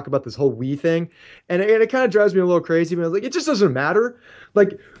people talk about this whole we thing, and it kind of drives me a little crazy. But like, it just doesn't matter.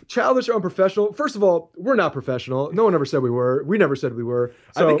 Like, childish or unprofessional. First of all, we're not professional. No one ever said we were. We never said we were.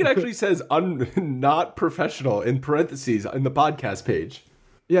 So. I think it actually says not professional in parentheses in the podcast page.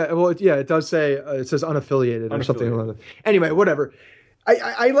 Yeah, well, it does say it says unaffiliated or something like that. Anyway, whatever.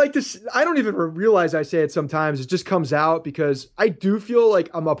 I like this. I don't even realize I say it sometimes. It just comes out because I do feel like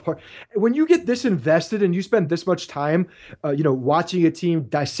I'm a part. When you get this invested and you spend this much time, watching a team,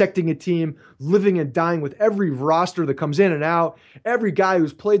 dissecting a team, living and dying with every roster that comes in and out, every guy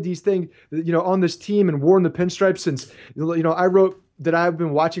who's played these things, on this team and worn the pinstripes since, I wrote that I've been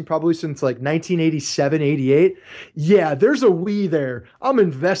watching probably since like 1987, 88. Yeah, there's a we there. I'm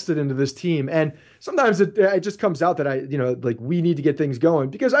invested into this team. And sometimes it just comes out that we need to get things going,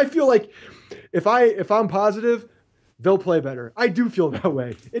 because I feel like if I'm positive, they'll play better. I do feel that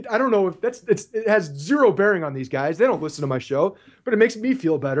way. I don't know if it has zero bearing on these guys. They don't listen to my show, but it makes me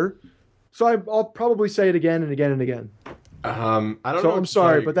feel better. So I'll probably say it again and again and again. I don't know. So I'm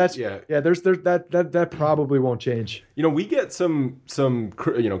sorry, but there's that probably won't change. We get some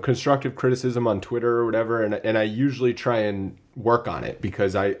constructive criticism on Twitter or whatever, and I usually try and work on it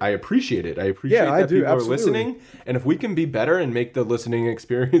because I appreciate it. I appreciate that people are listening, and if we can be better and make the listening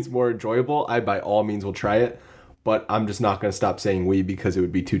experience more enjoyable, I by all means will try it. But I'm just not going to stop saying we because it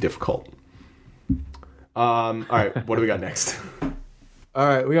would be too difficult. All right, what do we got next? All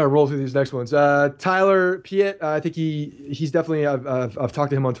right, we got to roll through these next ones. Tyler Piet, I think he's definitely, I've talked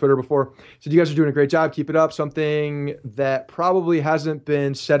to him on Twitter before. So you guys are doing a great job. Keep it up. Something that probably hasn't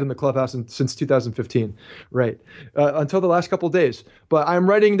been said in the clubhouse since 2015, right? Until the last couple of days. But I'm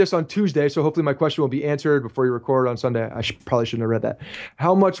writing this on Tuesday, so hopefully my question will be answered before you record on Sunday. I probably shouldn't have read that.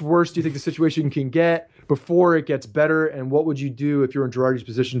 How much worse do you think the situation can get before it gets better? And what would you do if you're in Girardi's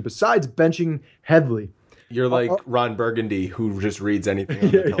position besides benching Headley? You're like Ron Burgundy, who just reads anything.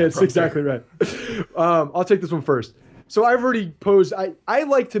 Yeah, that's exactly right. I'll take this one first. So I've already posed. I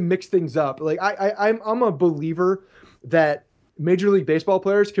like to mix things up. Like I'm a believer that Major League Baseball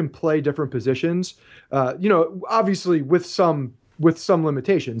players can play different positions. Obviously with some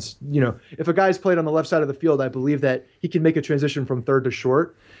limitations. If a guy's played on the left side of the field, I believe that he can make a transition from third to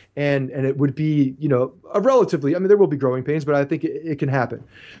short, and it would be a relatively. I mean, there will be growing pains, but I think it can happen.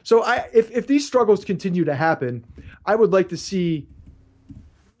 So if these struggles continue to happen, I would like to see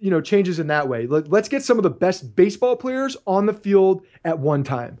changes in that way. Let's get some of the best baseball players on the field at one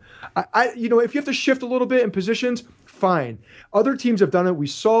time. If you have to shift a little bit in positions, fine. Other teams have done it. We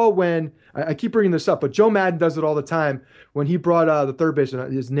saw when I keep bringing this up, but Joe Madden does it all the time when he brought the third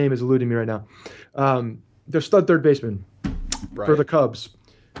baseman. His name is eluding me right now. The stud third baseman for the Cubs.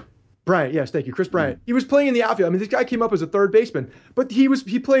 Bryant, yes, thank you, Chris Bryant. He was playing in the outfield. I mean, this guy came up as a third baseman, but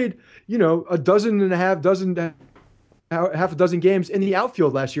he played half a dozen games in the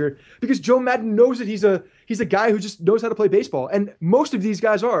outfield last year because Joe Madden knows that he's a guy who just knows how to play baseball. And most of these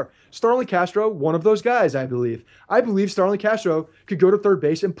guys are. Starlin Castro, one of those guys, I believe. I believe Starlin Castro could go to third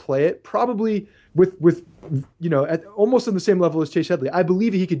base and play it probably with at almost on the same level as Chase Headley. I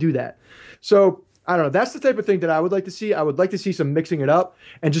believe he could do that. So I don't know. That's the type of thing that I would like to see. I would like to see some mixing it up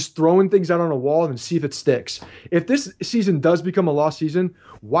and just throwing things out on a wall and see if it sticks. If this season does become a lost season,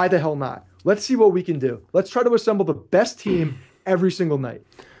 why the hell not? Let's see what we can do. Let's try to assemble the best team every single night.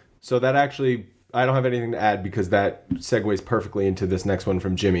 So that actually, I don't have anything to add because that segues perfectly into this next one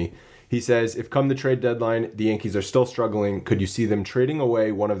from Jimmy. He says, if come the trade deadline, the Yankees are still struggling, could you see them trading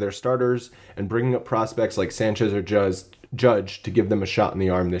away one of their starters and bringing up prospects like Sanchez or Judge to give them a shot in the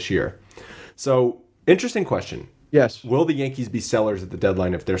arm this year? So, interesting question. Yes. Will the Yankees be sellers at the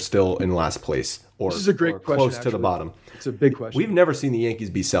deadline if they're still in last place or, this is a great question, close actually. to the bottom? It's a big question. We've never seen the Yankees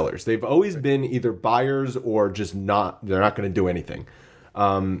be sellers. They've always been either buyers or just not. They're not going to do anything.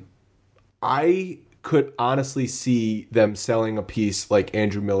 I could honestly see them selling a piece like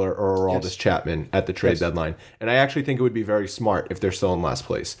Andrew Miller or Aroldis Chapman at the trade deadline. And I actually think it would be very smart if they're still in last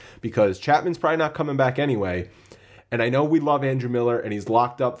place because Chapman's probably not coming back anyway. And I know we love Andrew Miller and he's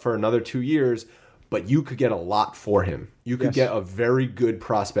locked up for another 2 years, but you could get a lot for him. You could get a very good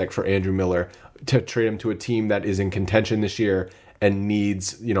prospect for Andrew Miller to trade him to a team that is in contention this year and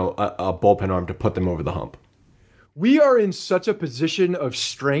needs, a bullpen arm to put them over the hump. We are in such a position of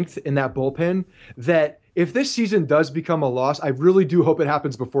strength in that bullpen that if this season does become a loss, I really do hope it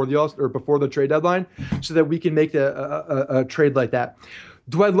happens before the trade deadline so that we can make a trade like that.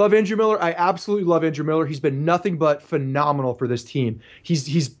 Do I love Andrew Miller? I absolutely love Andrew Miller. He's been nothing but phenomenal for this team.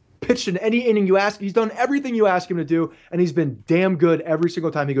 He's pitched in any inning you ask. He's done everything you ask him to do, and he's been damn good every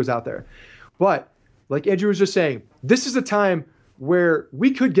single time he goes out there. But like Andrew was just saying, this is a time where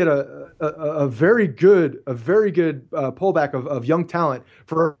we could get a very good pullback of young talent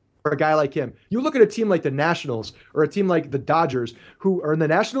for a guy like him. You look at a team like the Nationals or a team like the Dodgers, who are in the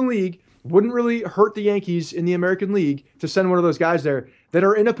National League, wouldn't really hurt the Yankees in the American League to send one of those guys there that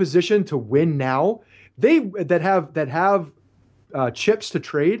are in a position to win now. That have chips to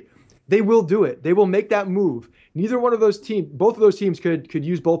trade. They will do it. They will make that move. Both of those teams could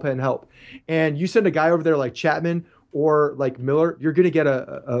use bullpen help. And you send a guy over there like Chapman or like Miller, you're going to get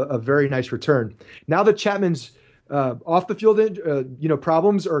a very nice return. Now that Chapman's off the field,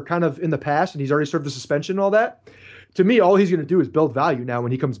 problems are kind of in the past, and he's already served the suspension and all that. To me, all he's going to do is build value now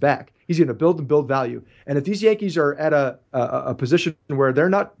when he comes back. He's going to build value. And if these Yankees are at a position where they're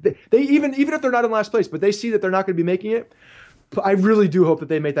not, even if they're not in last place, but they see that they're not going to be making it, I really do hope that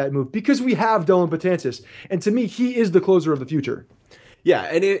they make that move because we have Dylan Betances. And to me, he is the closer of the future. Yeah,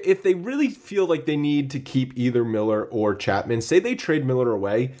 and if they really feel like they need to keep either Miller or Chapman, say they trade Miller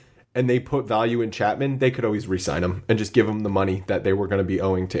away and they put value in Chapman, they could always re-sign him and just give him the money that they were going to be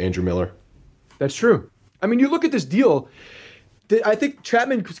owing to Andrew Miller. That's true. I mean, you look at this deal. I think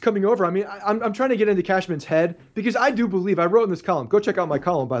Chapman is coming over. I mean, I'm trying to get into Cashman's head because I do believe I wrote in this column. Go check out my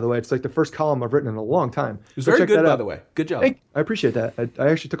column, by the way. It's like the first column I've written in a long time. It was very good, by the way. Good job. I appreciate that. I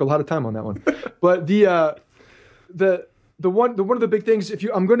actually took a lot of time on that one. But one of the big things,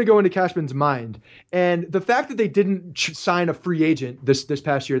 I'm going to go into Cashman's mind, and the fact that they didn't sign a free agent this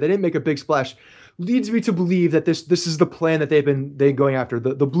past year, they didn't make a big splash, leads me to believe that this is the plan that they've been going after,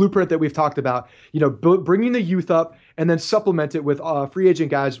 the blueprint that we've talked about. Bringing the youth up and then supplement it with free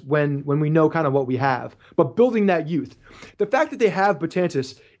agent guys when we know kind of what we have, but building that youth. The fact that they have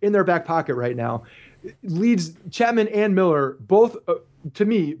Betances in their back pocket right now leads Chapman and Miller both to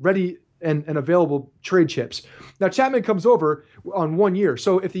me ready and available trade chips. Now Chapman comes over on 1 year,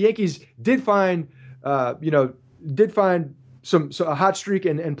 so if the Yankees did find a hot streak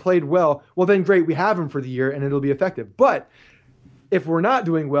and played well, then great, we have him for the year and it'll be effective. But if we're not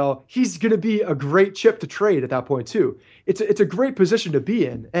doing well, he's going to be a great chip to trade at that point too. It's a great position to be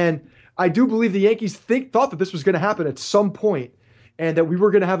in. And I do believe the Yankees thought that this was going to happen at some point and that we were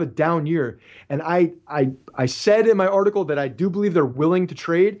going to have a down year. And I said in my article that I do believe they're willing to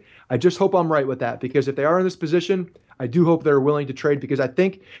trade. I just hope I'm right with that, because if they are in this position, I do hope they're willing to trade, because I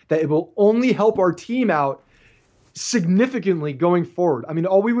think that it will only help our team out significantly going forward. I mean,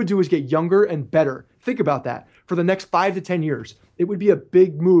 all we would do is get younger and better. Think about that. For the next 5 to 10 years, it would be a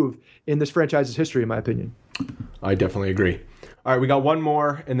big move in this franchise's history, in my opinion. I definitely agree. All right, we got one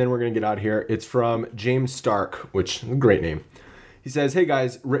more, and then we're going to get out of here. It's from James Stark, which is a great name. He says, "Hey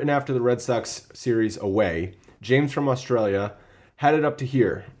guys, written after the Red Sox series away, James from Australia, had it up to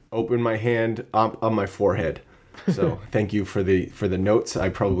here. Open my hand on my forehead." So thank you for the notes. I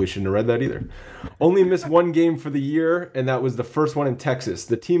probably shouldn't have read that either. "Only missed one game for the year, and that was the first one in Texas.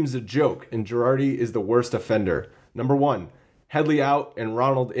 The team's a joke, and Girardi is the worst offender. Number 1, Headley out and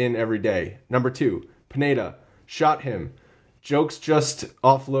Ronald in every day. Number 2, Pineda, shot him. Jokes just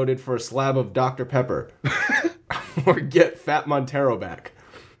offloaded for a slab of Dr. Pepper. Or get Fat Montero back.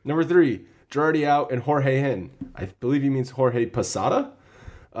 Number 3, Girardi out and Jorge in. I believe he means Jorge Posada.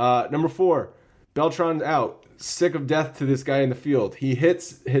 Number 4, Beltran out. Sick of death to this guy in the field.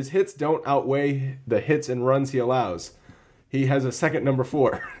 His hits don't outweigh the hits and runs he allows. He has a second number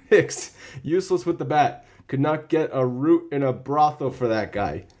 4. Hicks, useless with the bat. Could not get a root in a brothel for that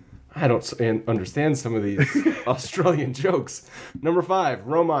guy." I don't understand some of these Australian jokes. Number 5,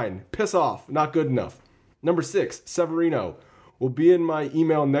 Romine, piss off, not good enough. Number 6, Severino, will be in my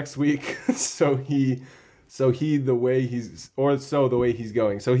email next week. the way he's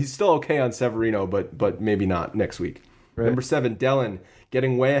going. So he's still okay on Severino, but maybe not next week. Right. Number 7, Dellin,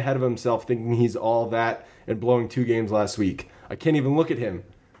 getting way ahead of himself, thinking he's all that and blowing 2 games last week. I can't even look at him.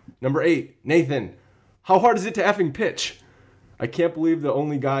 Number 8, Nathan, how hard is it to effing pitch? I can't believe the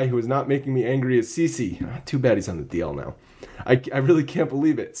only guy who is not making me angry is CeCe. Too bad he's on the DL now. I really can't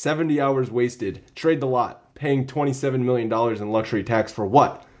believe it. 70 hours wasted. Trade the lot. Paying $27 million in luxury tax for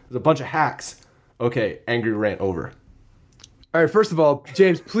what? There's a bunch of hacks. Okay, angry rant over. All right, first of all,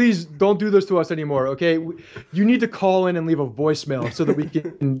 James, please don't do this to us anymore, okay? You need to call in and leave a voicemail so that we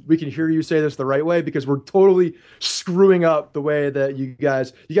can hear you say this the right way, because we're totally screwing up the way that you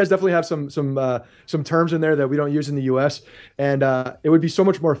guys definitely have some terms in there that we don't use in the U.S., and it would be so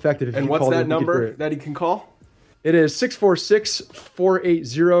much more effective if you called in. And what's that number that he can call? It is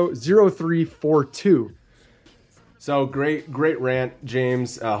 646-480-0342. So great rant,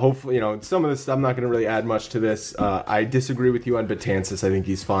 James. Hopefully, some of this, I'm not going to really add much to this. I disagree with you on Betances. I think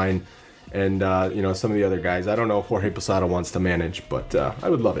he's fine. And, some of the other guys. I don't know if Jorge Posada wants to manage, but I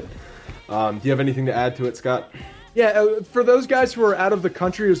would love it. Do you have anything to add to it, Scott? Yeah, for those guys who are out of the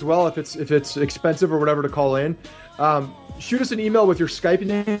country as well, if it's expensive or whatever to call in, shoot us an email with your Skype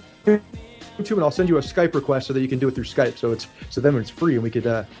name, and I'll send you a Skype request so that you can do it through Skype. So then it's free, and we could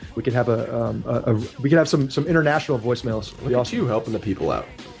have some international voicemails. Look at you helping the people out.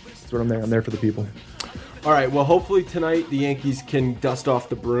 That's what I'm there. I'm there for the people. All right. Well, hopefully tonight the Yankees can dust off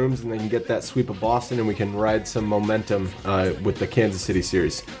the brooms and they can get that sweep of Boston, and we can ride some momentum with the Kansas City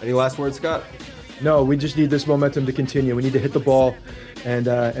series. Any last words, Scott? No, we just need this momentum to continue. We need to hit the ball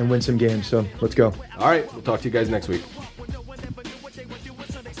and win some games. So let's go. All right. We'll talk to you guys next week.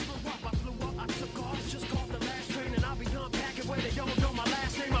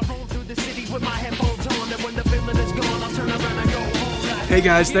 Hey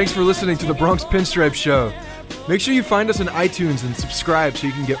guys, thanks for listening to the Bronx Pinstripes Show. Make sure you find us on iTunes and subscribe so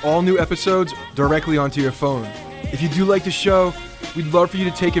you can get all new episodes directly onto your phone. If you do like the show, we'd love for you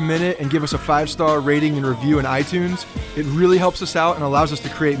to take a minute and give us a 5-star rating and review in iTunes. It really helps us out and allows us to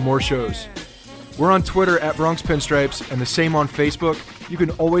create more shows. We're on Twitter at Bronx Pinstripes and the same on Facebook. You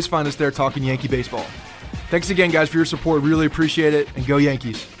can always find us there talking Yankee baseball. Thanks again, guys, for your support. Really appreciate it, and go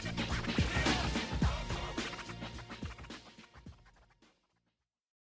Yankees.